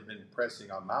had really been pressing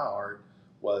on my heart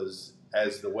was,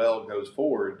 as the Well goes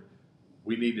forward,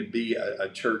 we need to be a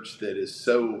church that is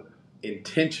so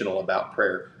intentional about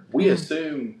prayer. We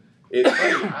assume,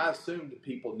 I assumed that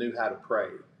people knew how to pray.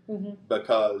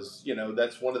 because,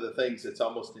 that's one of the things that's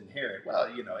almost inherent. Well,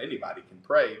 anybody can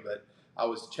pray, but I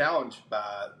was challenged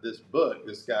by this book,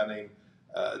 this guy named,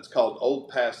 it's called Old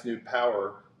Past, New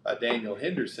Power by Daniel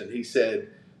Henderson. He said,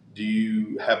 do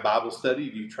you have Bible study?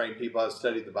 Do you train people how to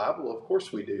study the Bible? Well, of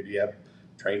course we do. Do you have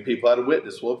train people how to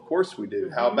witness? Well, of course we do.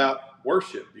 How about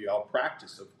worship? Do y'all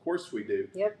practice? Of course we do.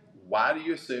 Yep. Why do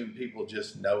you assume people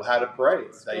just know how to pray?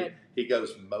 He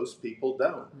goes, most people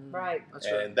don't. Right.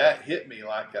 That's right. And that hit me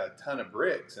like a ton of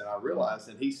bricks. And I realized,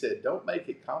 and he said, don't make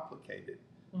it complicated.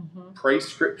 Pray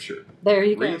Scripture. There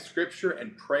you go. Read Scripture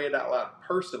and pray it out loud.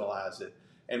 Personalize it.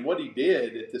 And what he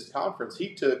did at this conference,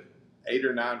 he took 8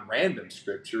 or 9 random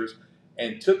scriptures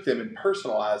and took them and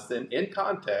personalized them in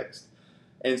context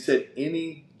and said,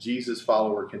 any Jesus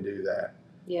follower can do that.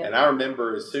 Yeah. And I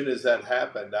remember as soon as that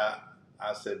happened,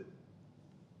 I said,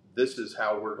 this is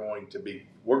how we're going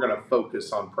to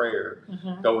focus on prayer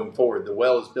going forward. The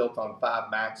well is built on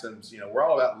 5 maxims. We're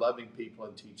all about loving people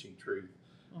and teaching truth.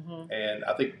 And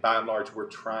I think by and large, we're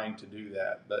trying to do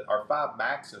that. But our 5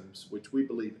 maxims, which we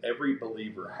believe every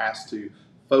believer has to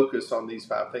focus on these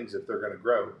 5 things if they're going to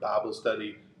grow: Bible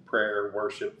study, prayer,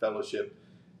 worship, fellowship,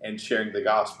 and sharing the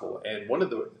gospel. And one of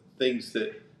the things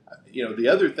that, the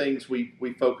other things we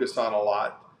focus on a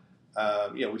lot,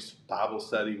 Bible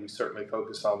study, we certainly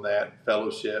focus on that.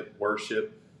 Fellowship,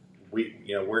 worship,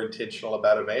 we're intentional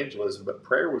about evangelism, but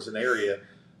prayer was an area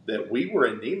that we were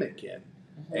anemic in.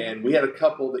 And we had a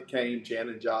couple that came, Jan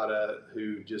and Jada,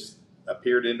 who just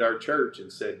appeared into our church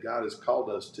and said, God has called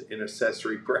us to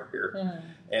intercessory prayer.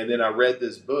 And then I read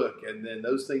this book, and then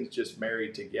those things just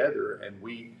married together. And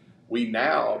we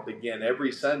now begin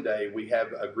every Sunday, we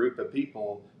have a group of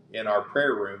people in our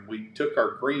prayer room. We took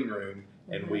our green room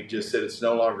and we just said it's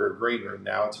no longer a green room.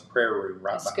 Now it's a prayer room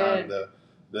right behind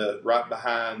right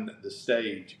behind the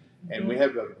stage. And we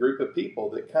have a group of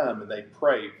people that come and they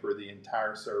pray for the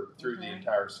entire through the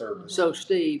entire service. So,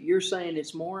 Steve, you're saying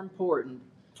it's more important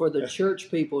for the church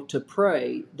people to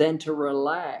pray than to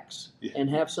relax and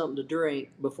have something to drink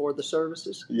before the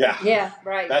services? Yeah,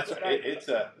 right. That's right. It's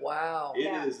a wow.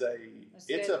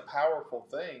 It's a powerful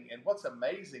thing. And what's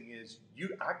amazing is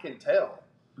I can tell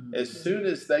as soon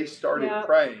as they started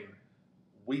praying,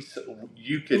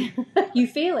 you could you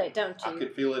feel it, don't you? I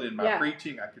could feel it in my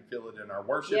preaching. I could feel it in our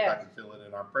worship. I could feel it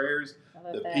in our prayers.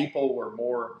 The people were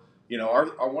more,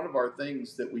 one of our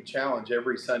things that we challenge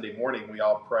every Sunday morning, we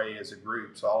all pray as a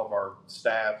group. So all of our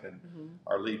staff and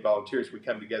our lead volunteers, we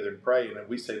come together and pray. And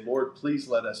we say, Lord, please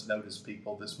let us notice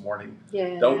people this morning.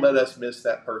 Yeah. Don't let us miss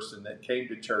that person that came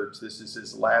to church. This is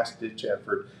his last ditch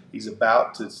effort. He's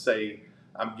about to say,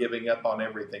 I'm giving up on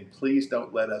everything. Please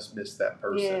don't let us miss that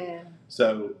person. Yeah.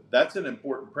 So that's an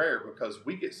important prayer because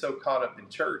we get so caught up in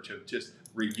church of just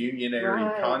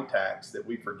reunionary contacts that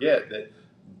we forget that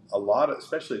a lot of,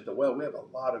 especially at the well, we have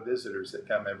a lot of visitors that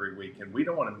come every week and we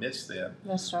don't want to miss them.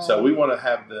 That's right. So we want to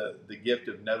have the gift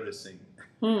of noticing.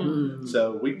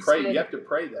 So we pray, you have to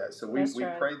pray that. So we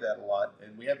pray that a lot.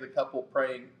 And we have the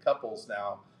couples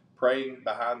now praying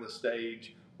behind the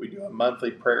stage. We do a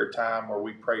monthly prayer time where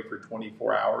we pray for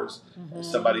 24 hours.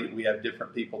 We have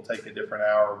different people take a different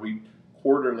hour. We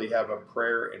quarterly have a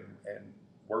prayer and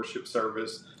worship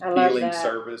service, healing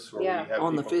service where we have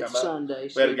on people the 5th Sunday.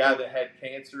 We had a guy that had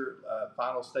cancer,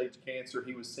 final stage cancer.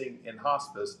 He was seen in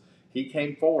hospice. He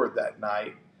came forward that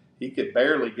night. He could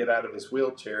barely get out of his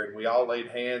wheelchair, and we all laid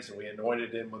hands and we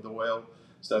anointed him with the oil.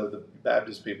 So the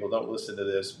Baptist people, don't listen to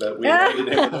this, but we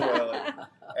anointed him with the oil.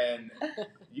 And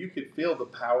you could feel the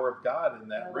power of God in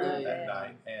that room that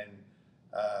night. And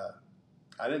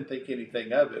I didn't think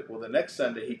anything of it. Well, the next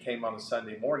Sunday, he came on a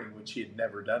Sunday morning, which he had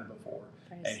never done before.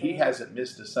 And he hasn't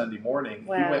missed a Sunday morning.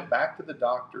 Wow. He went back to the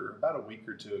doctor about a week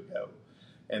or two ago.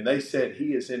 And they said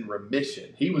he is in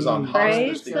remission. He was on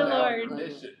hospice. Praise the Lord.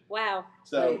 Remission. Wow.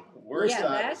 So we're excited.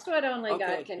 That's what only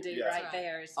God can do right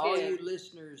there. All you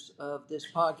listeners of this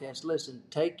podcast, listen,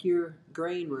 take your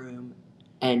green room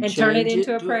and turn it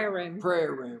into a prayer room.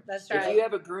 Prayer room. That's right. If you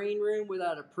have a green room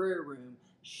without a prayer room,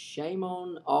 shame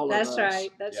on all of us.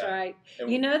 That's right.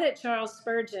 You know that Charles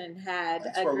Spurgeon had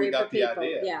a group of people.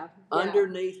 Yeah.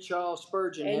 Underneath Charles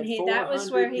Spurgeon, and that was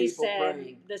where he said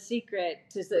praying. The secret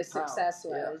to the success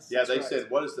was. Yeah, they said,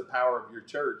 "What is the power of your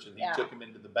church?" And he took him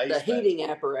into the basement. The heating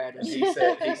apparatus. And he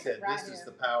said, "This is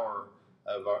the power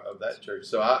of that church."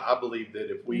 So I believe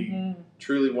that if we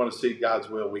truly want to see God's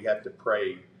will, we have to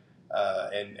pray,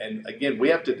 and again, we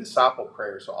have to disciple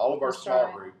prayer. So all of our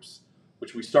small groups,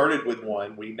 which we started with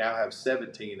 1, we now have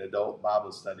 17 adult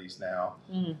Bible studies now.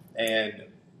 And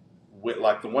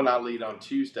like the one I lead on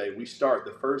Tuesday, we start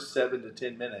the first 7 to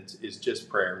 10 minutes is just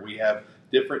prayer. We have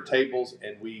different tables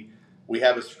and we We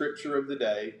have a scripture of the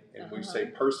day, and we say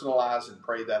personalize and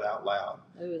pray that out loud.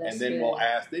 Ooh, and then good. We'll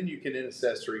ask, then you can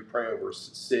intercessory pray over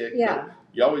sick. Yeah.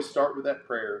 You always start with that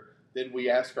prayer. Then we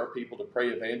ask our people to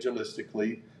pray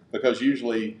evangelistically, because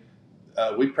usually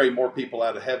we pray more people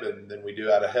out of heaven than we do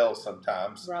out of hell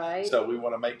sometimes. Right. So we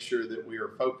want to make sure that we are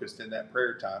focused in that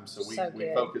prayer time. So we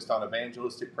focused on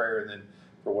evangelistic prayer, and then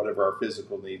for whatever our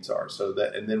physical needs are. So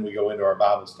that, and then we go into our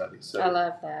Bible study. So I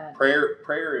love that. Prayer.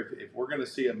 If we're going to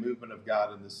see a movement of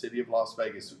God in the city of Las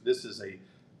Vegas, this is a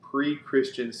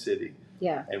pre-Christian city.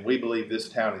 Yeah. And we believe this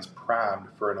town is primed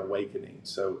for an awakening.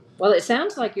 So, well, it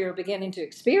sounds like you're beginning to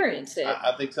experience it.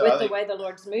 I think so. With the way the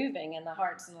Lord's moving in the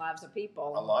hearts and lives of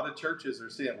people. A lot of churches are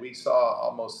seeing. We saw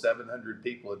almost 700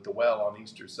 people at the well on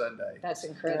Easter Sunday. That's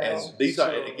incredible. And these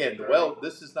are, again, the well.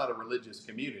 This is not a religious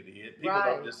community. People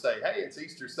don't just say, "Hey, it's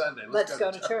Easter Sunday. Let's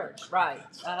go to church." Right.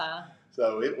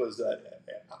 So it was.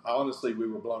 Honestly, we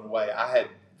were blown away. I had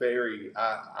very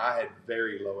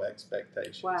low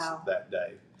expectations that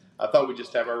day. I thought we'd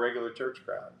just have our regular church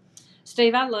crowd.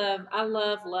 Steve, I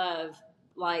love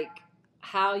like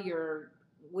how you're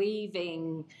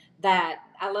weaving that.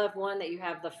 I love one that you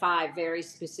have the 5 very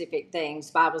specific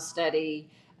things: Bible study,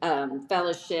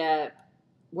 fellowship,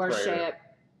 worship,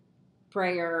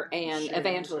 prayer, and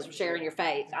evangelism, sharing your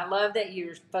faith. I love that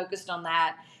you're focused on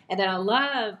that. And then I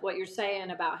love what you're saying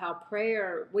about how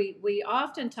prayer, we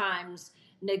oftentimes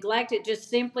neglect it just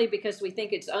simply because we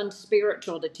think it's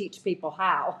unspiritual to teach people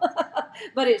how.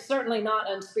 But it's certainly not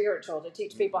unspiritual to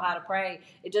teach people how to pray.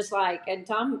 It just like, and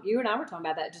Tom, you and I were talking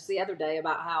about that just the other day,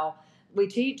 about how we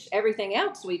teach everything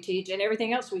else we teach, and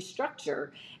everything else we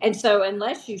structure. And so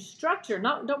unless you structure,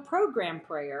 don't program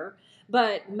prayer,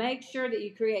 but make sure that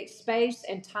you create space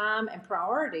and time and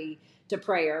priority to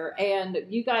prayer. And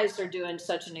you guys are doing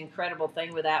such an incredible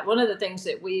thing with that. One of the things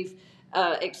that we've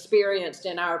experienced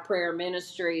in our prayer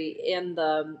ministry in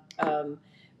the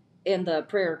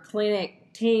prayer clinic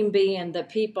team, being the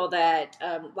people that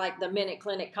like the Minute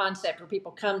Clinic concept, where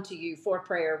people come to you for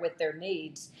prayer with their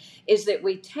needs, is that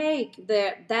we take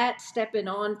that stepping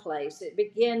on place. It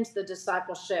begins the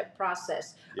discipleship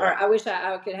process. Yeah. Or I wish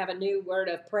I could have a new word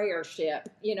of prayership,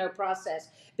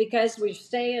 process, because we're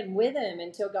staying with him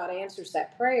until God answers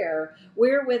that prayer.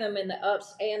 We're with him in the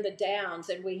ups and the downs,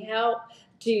 and we help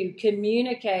to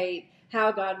communicate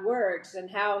how God works and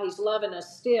how he's loving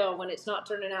us still when it's not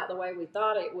turning out the way we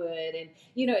thought it would. And,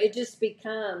 it just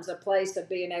becomes a place of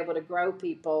being able to grow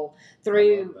people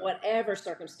through whatever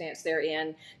circumstance they're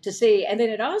in to see. And then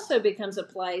it also becomes a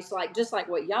place just like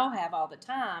what y'all have all the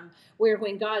time, where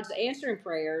when God's answering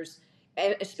prayers,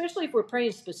 especially if we're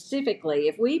praying specifically,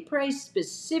 if we pray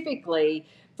specifically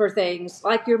for things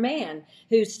like your man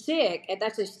who's sick, and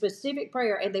that's a specific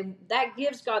prayer, and then that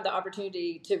gives God the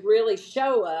opportunity to really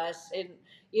show us, and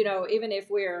even if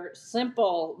we're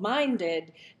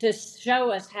simple-minded, to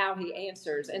show us how he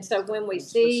answers. And so when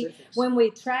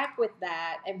we track with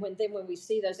that, and when we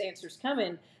see those answers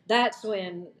coming, that's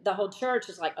when the whole church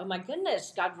is like, oh my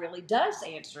goodness, God really does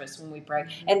answer us when we pray.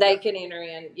 And they can enter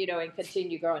in, and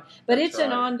continue growing. But it's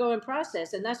an ongoing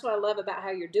process. And that's what I love about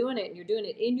how you're doing it. And you're doing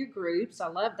it in your groups. I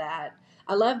love that.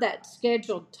 I love that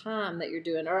scheduled time that you're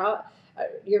doing.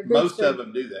 Your groups Most of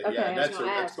them do that. Okay, yeah, and that's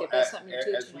something you're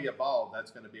teaching. As we evolve, that's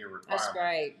going to be a requirement. That's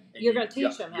great. And you're going to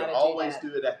teach them how to do that. You always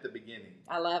do it at the beginning.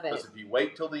 I love it. Because if you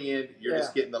wait till the end, you're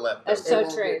just getting the leftovers. That's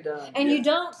so true. And you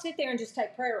don't sit there and just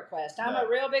take prayer requests. I'm a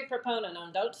real big proponent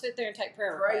on don't sit there and take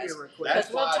prayer requests.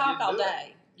 Because we'll talk all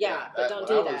day. Yeah, but don't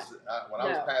do that. When I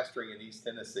was pastoring in East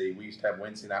Tennessee, we used to have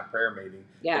Wednesday night prayer meeting.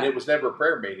 Yeah. And it was never a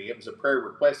prayer meeting. It was a prayer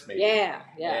request meeting. Yeah,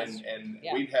 And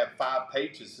we'd have 5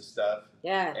 pages of stuff.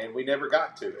 Yeah. And we never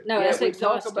got to it. No, we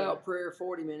talk about prayer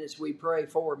 40 minutes. We pray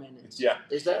 4 minutes. Yeah.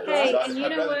 Is that right? Hey, and you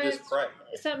know what? Just pray.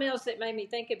 Something else that made me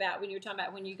think about when you were talking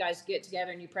about when you guys get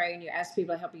together and you pray and you ask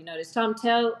people to help you notice. Tom,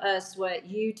 tell us what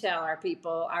you tell our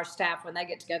people, our staff, when they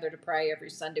get together to pray every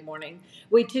Sunday morning.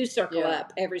 We too circle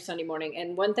up every Sunday morning.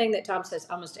 And one thing that Tom says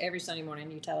almost every Sunday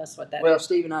morning, you tell us what that is. Well,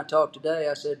 Steve and I talked today.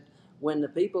 I said, when the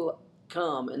people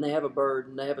come and they have a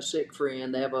burden, they have a sick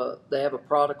friend, they have a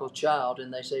prodigal child,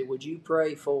 and they say, would you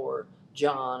pray for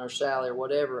John or Sally or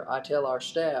whatever? I tell our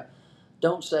staff,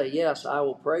 don't say, yes, I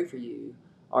will pray for you,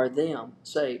 or them.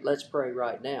 Say, let's pray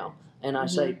right now. And I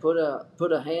say, put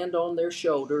a hand on their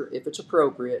shoulder if it's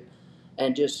appropriate,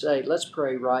 and just say, let's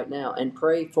pray right now, and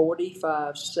pray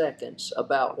 45 seconds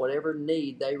about whatever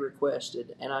need they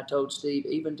requested. And I told Steve,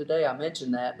 even today I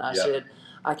mentioned that, and I said,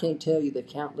 I can't tell you the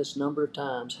countless number of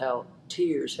times how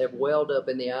tears have welled up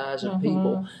in the eyes of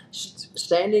people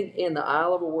standing in the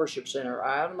aisle of a worship center, or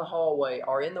out in the hallway,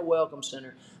 or in the welcome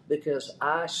center, because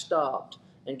I stopped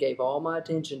and gave all my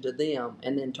attention to them,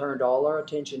 and then turned all our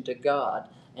attention to God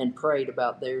and prayed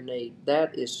about their need.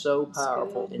 That is so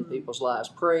powerful in people's lives.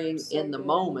 Praying in the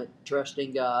moment,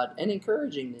 trusting God, and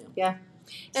encouraging them. Yeah.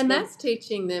 And that's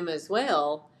teaching them as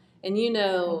well. And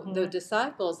the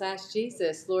disciples asked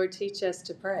Jesus, Lord, teach us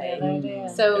to pray. Yeah, they did.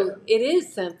 So it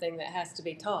is something that has to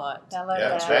be taught. I love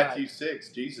that. Matthew 6,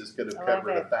 Jesus could have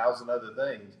covered 1,000 other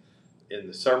things. In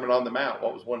the Sermon on the Mount,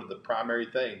 what was one of the primary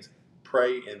things?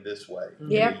 Pray in this way.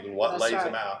 What lays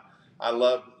them out. I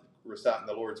love reciting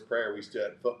the Lord's Prayer. We used to do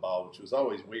it in football, which was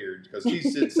always weird because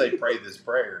Jesus didn't say pray this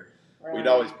prayer. Right. We'd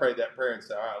always pray that prayer and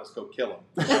say, all right, let's go kill him.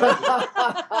 That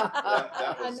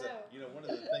was, one of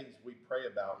the things we pray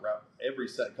about every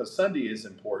Sunday, because Sunday is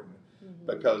important,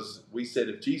 because we said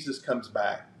if Jesus comes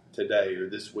back today or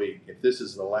this week, if this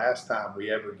is the last time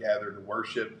we ever gather to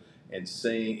worship and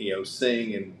sing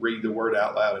and read the word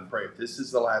out loud and pray, if this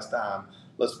is the last time,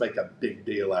 let's make a big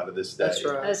deal out of this day. That's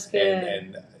right. That's good.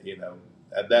 And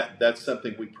that's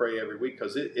something we pray every week,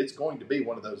 because it's going to be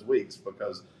one of those weeks,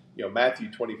 because Matthew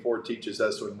 24 teaches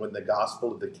us when the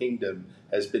gospel of the kingdom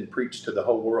has been preached to the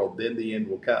whole world, then the end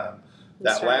will come.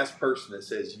 That last person that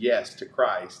says yes to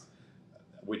Christ,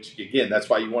 which again, that's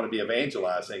why you want to be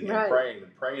evangelizing and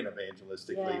praying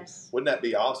evangelistically. Yes. Wouldn't that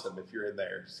be awesome if you're in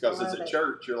there? Because as a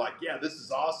church, you're like, yeah, this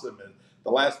is awesome. And the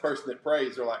last person that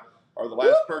prays, they're like, or the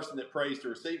last person that prays to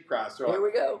receive Christ, they're like, here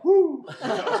we go. Whoo! I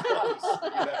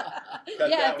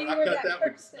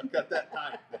cut that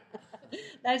tight.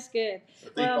 That's good. The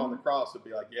thief on the cross would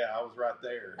be like, yeah, I was right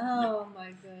there. Oh,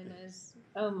 my goodness.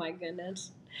 Oh, my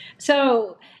goodness.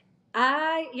 So,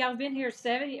 y'all been here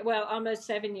almost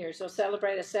 7 years. We'll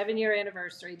celebrate a 7-year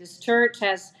anniversary. This church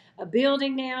has a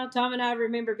building now. Tom and I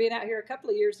remember being out here a couple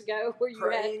of years ago where you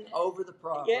praying over the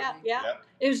property. Yeah. Yep.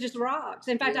 It was just rocks.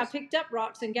 In fact, I picked up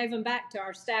rocks and gave them back to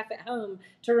our staff at home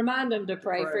to remind them to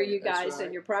pray for you guys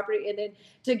and your property. And then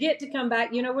to get to come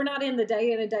back, we're not in the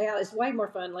day in and day out. It's way more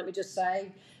fun, let me just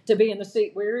say, to be in the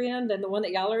seat we're in than the one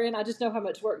that y'all are in. I just know how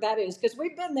much work that is, because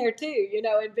we've been there too,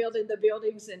 and building the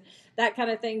buildings and that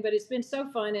kind of thing. But it's been so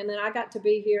fun. And then I got to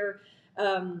be here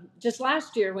just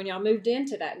last year when y'all moved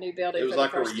into that new building. It was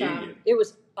like a reunion. It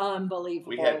was unbelievable.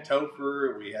 We had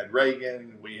Topher, we had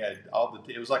Reagan, we had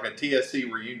it was like a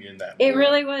TSC reunion that morning. It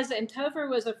really was. And Topher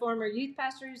was a former youth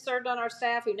pastor who served on our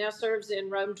staff, who now serves in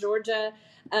Rome, Georgia.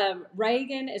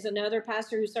 Reagan is another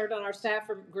pastor who served on our staff,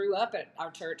 grew up at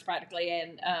our church practically,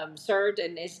 and served,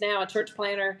 and is now a church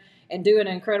planner and doing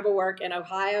incredible work in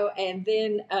Ohio. And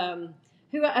then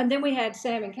then we had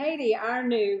Sam and Katie, our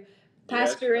new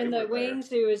pastor in the wings,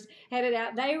 who was headed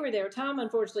out. They were there. Tom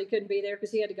unfortunately couldn't be there because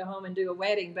he had to go home and do a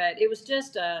wedding, but it was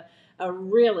just a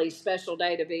really special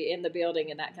day to be in the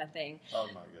building and that kind of thing. Oh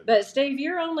my goodness. But Steve,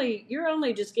 you're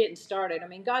only just getting started. I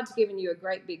mean, God's given you a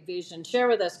great big vision. Share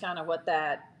with us kind of what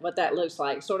that looks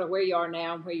like, sort of where you are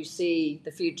now and where you see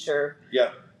the future.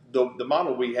 Yeah. The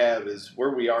model we have is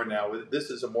where we are now. This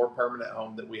is a more permanent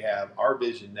home that we have. Our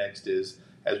vision next is,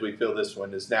 as we feel this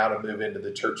one, is now to move into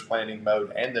the church planning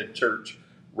mode and the church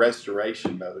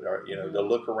restoration mode, or, to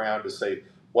look around to say,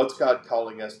 what's God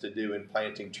calling us to do in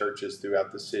planting churches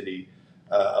throughout the city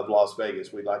of Las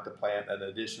Vegas? We'd like to plant an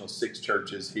additional 6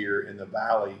 churches here in the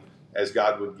valley as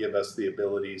God would give us the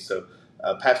ability. So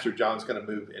Pastor John's going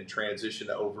to move and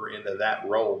transition over into that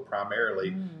role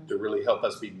primarily to really help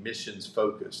us be missions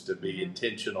focused, to be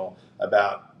intentional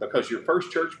about, because your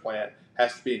first church plant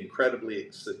has to be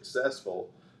incredibly successful,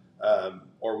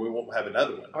 or we won't have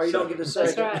another one. Or you don't get a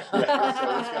second. That's right.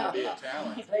 So it's going to be a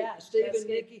challenge. Hey, Steve and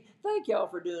Nikki, thank y'all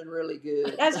for doing really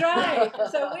good. That's right.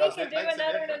 So we can do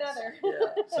another and another.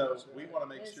 Yeah. So we want to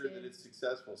make sure that it's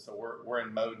successful. So we're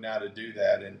in mode now to do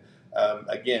that. And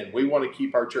again, we want to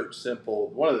keep our church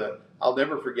simple. I'll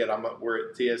never forget, we're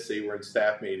at TSC, we're in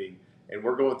staff meeting, and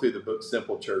we're going through the book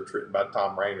Simple Church, written by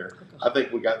Tom Rainer. I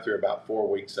think we got through about 4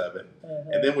 weeks of it.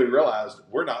 And then we realized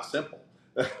we're not simple.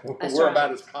 We're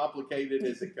about as complicated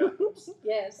as it comes.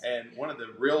 Yes. And one of the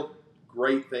real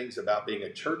great things about being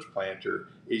a church planter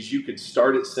is you can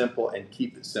start it simple and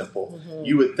keep it simple.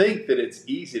 You would think that it's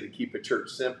easy to keep a church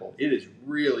simple. It is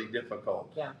really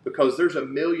difficult, because there's a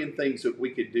million things that we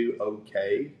could do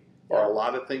okay, or a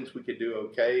lot of things we could do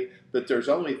okay, but there's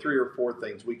only 3 or 4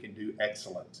 things we can do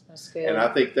excellent. That's good. And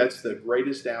I think that's the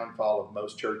greatest downfall of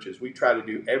most churches. We try to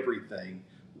do everything,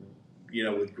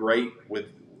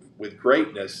 with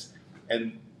greatness,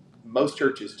 and most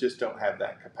churches just don't have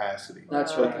that capacity.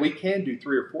 That's right. But we can do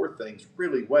 3 or 4 things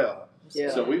really well.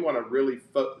 Yeah. So we want to really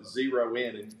zero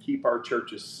in and keep our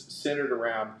churches centered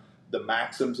around the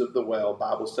maxims of the well: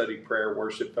 Bible study, prayer,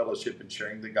 worship, fellowship, and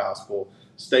sharing the gospel.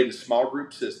 Stay to small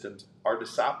group systems. Our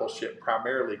discipleship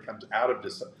primarily comes out of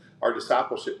our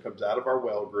discipleship comes out of our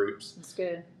well groups. That's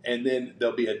good. And then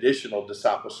there'll be additional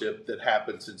discipleship that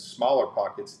happens in smaller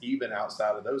pockets, even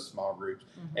outside of those small groups.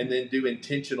 Mm-hmm. And then do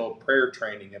intentional prayer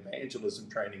training, evangelism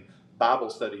training, Bible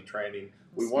study training.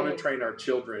 We want to train our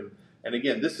children. And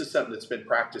again, this is something that's been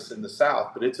practiced in the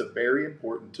South, but it's a very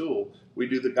important tool. We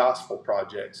do the gospel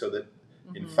project so that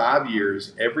in 5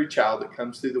 years, every child that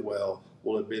comes through the well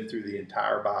will have been through the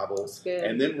entire Bible.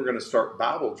 And then we're going to start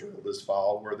Bible drill this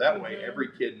fall, where that way every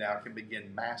kid now can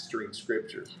begin mastering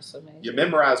Scripture. You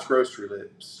memorize grocery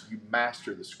lists, you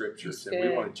master the Scriptures. And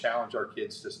we want to challenge our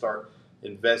kids to start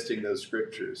investing those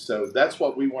Scriptures. So that's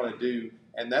what we want to do,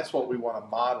 and that's what we want to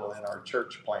model in our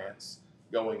church plants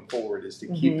going forward, is to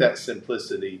keep that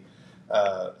simplicity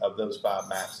of those 5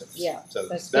 maxims. Yeah, so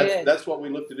that's what we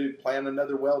look to do, plan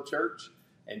another well church,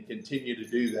 and continue to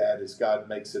do that as God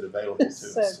makes it available to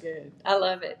us. So good. I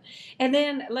love it. And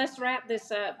then let's wrap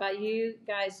this up by you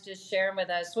guys just sharing with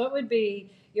us, what would be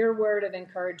your word of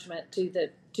encouragement to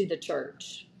the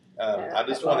church? I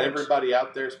just want everybody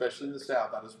out there, especially in the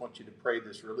South, I just want you to pray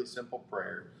this really simple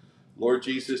prayer. Lord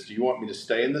Jesus, do you want me to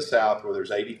stay in the South where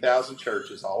there's 80,000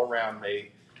 churches all around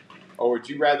me? Or would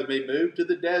you rather me move to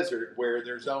the desert where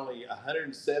there's only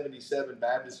 177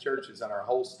 Baptist churches in our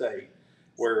whole state,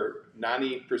 where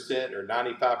 90% or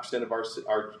 95% of our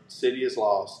city is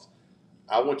lost?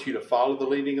 I want you to follow the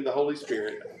leading of the Holy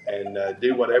Spirit and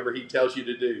do whatever He tells you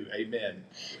to do. Amen.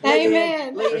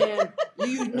 Amen. Leanne,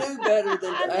 you knew better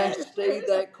than to ask Steve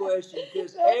that question,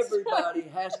 because everybody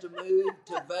has to move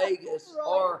to Vegas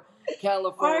or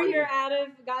California. Or you're out of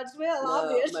God's will,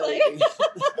 obviously.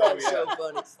 That's so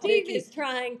funny. Steve is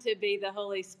trying to be the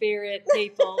Holy Spirit,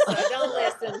 people, so don't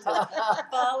listen to him.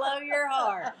 Follow your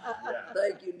heart. Yeah.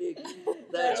 Thank you, Nikki.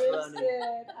 That's funny.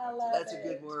 Good. I love That's a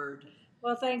good word.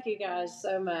 Well, thank you guys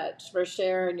so much for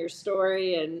sharing your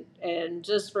story and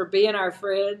just for being our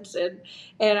friends and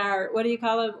our, what do you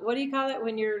call it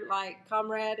when you're like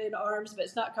comrade in arms, but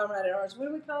it's not comrade in arms. What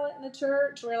do we call it in the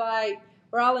church? We're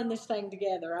all in this thing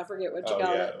together. I forget what you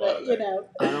call it, but you know.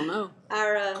 I don't know.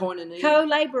 Our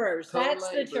co-laborers. That's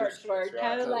the church word,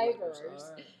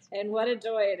 co-laborers. Right. And what a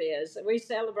joy it is. We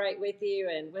celebrate with you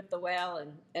and with the well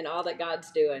and all that God's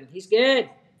doing. He's good.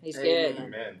 He's good.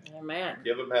 Amen. Amen.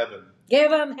 Give Him heaven.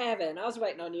 Give Him heaven. I was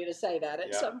waiting on you to say that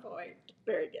at some point.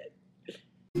 Very good.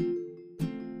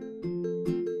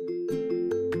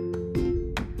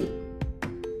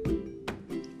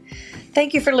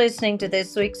 Thank you for listening to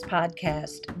this week's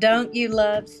podcast. Don't you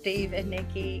love Steve and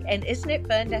Nikki? And isn't it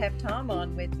fun to have Tom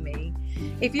on with me?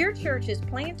 If your church is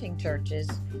planting churches,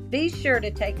 be sure to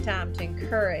take time to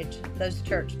encourage those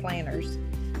church planters.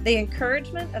 The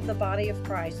encouragement of the body of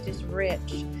Christ is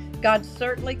rich. God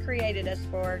certainly created us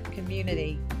for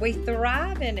community. We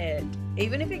thrive in it,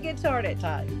 even if it gets hard at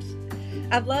times.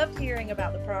 I've loved hearing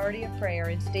about the priority of prayer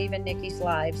in Steve and Nikki's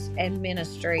lives and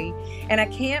ministry, and I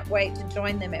can't wait to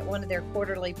join them at one of their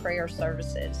quarterly prayer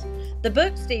services. The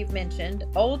book Steve mentioned,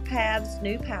 Old Paths,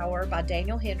 New Power by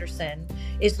Daniel Henderson,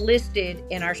 is listed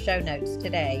in our show notes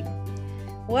today.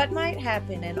 What might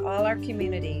happen in all our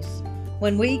communities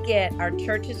when we get our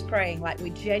churches praying like we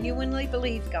genuinely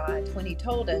believe God when He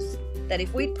told us that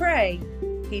if we'd pray,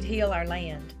 He'd heal our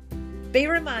land? Be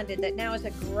reminded that now is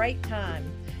a great time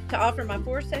to offer my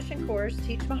 4-session course,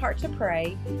 Teach My Heart to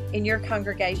Pray, in your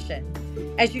congregation.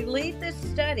 As you lead this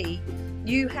study,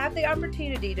 you have the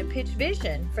opportunity to pitch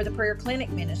vision for the prayer clinic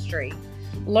ministry.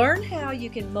 Learn how you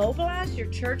can mobilize your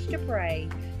church to pray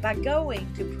by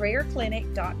going to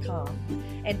prayerclinic.com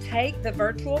and take the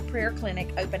virtual prayer clinic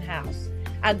open house.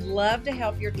 I'd love to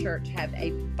help your church have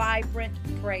a vibrant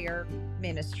prayer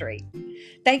ministry.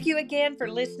 Thank you again for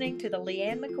listening to the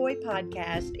Leanne McCoy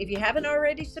podcast. If you haven't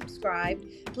already subscribed,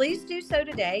 please do so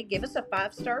today. Give us a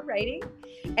 5-star rating.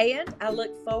 And I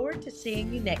look forward to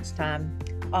seeing you next time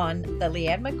on the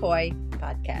Leanne McCoy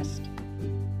podcast.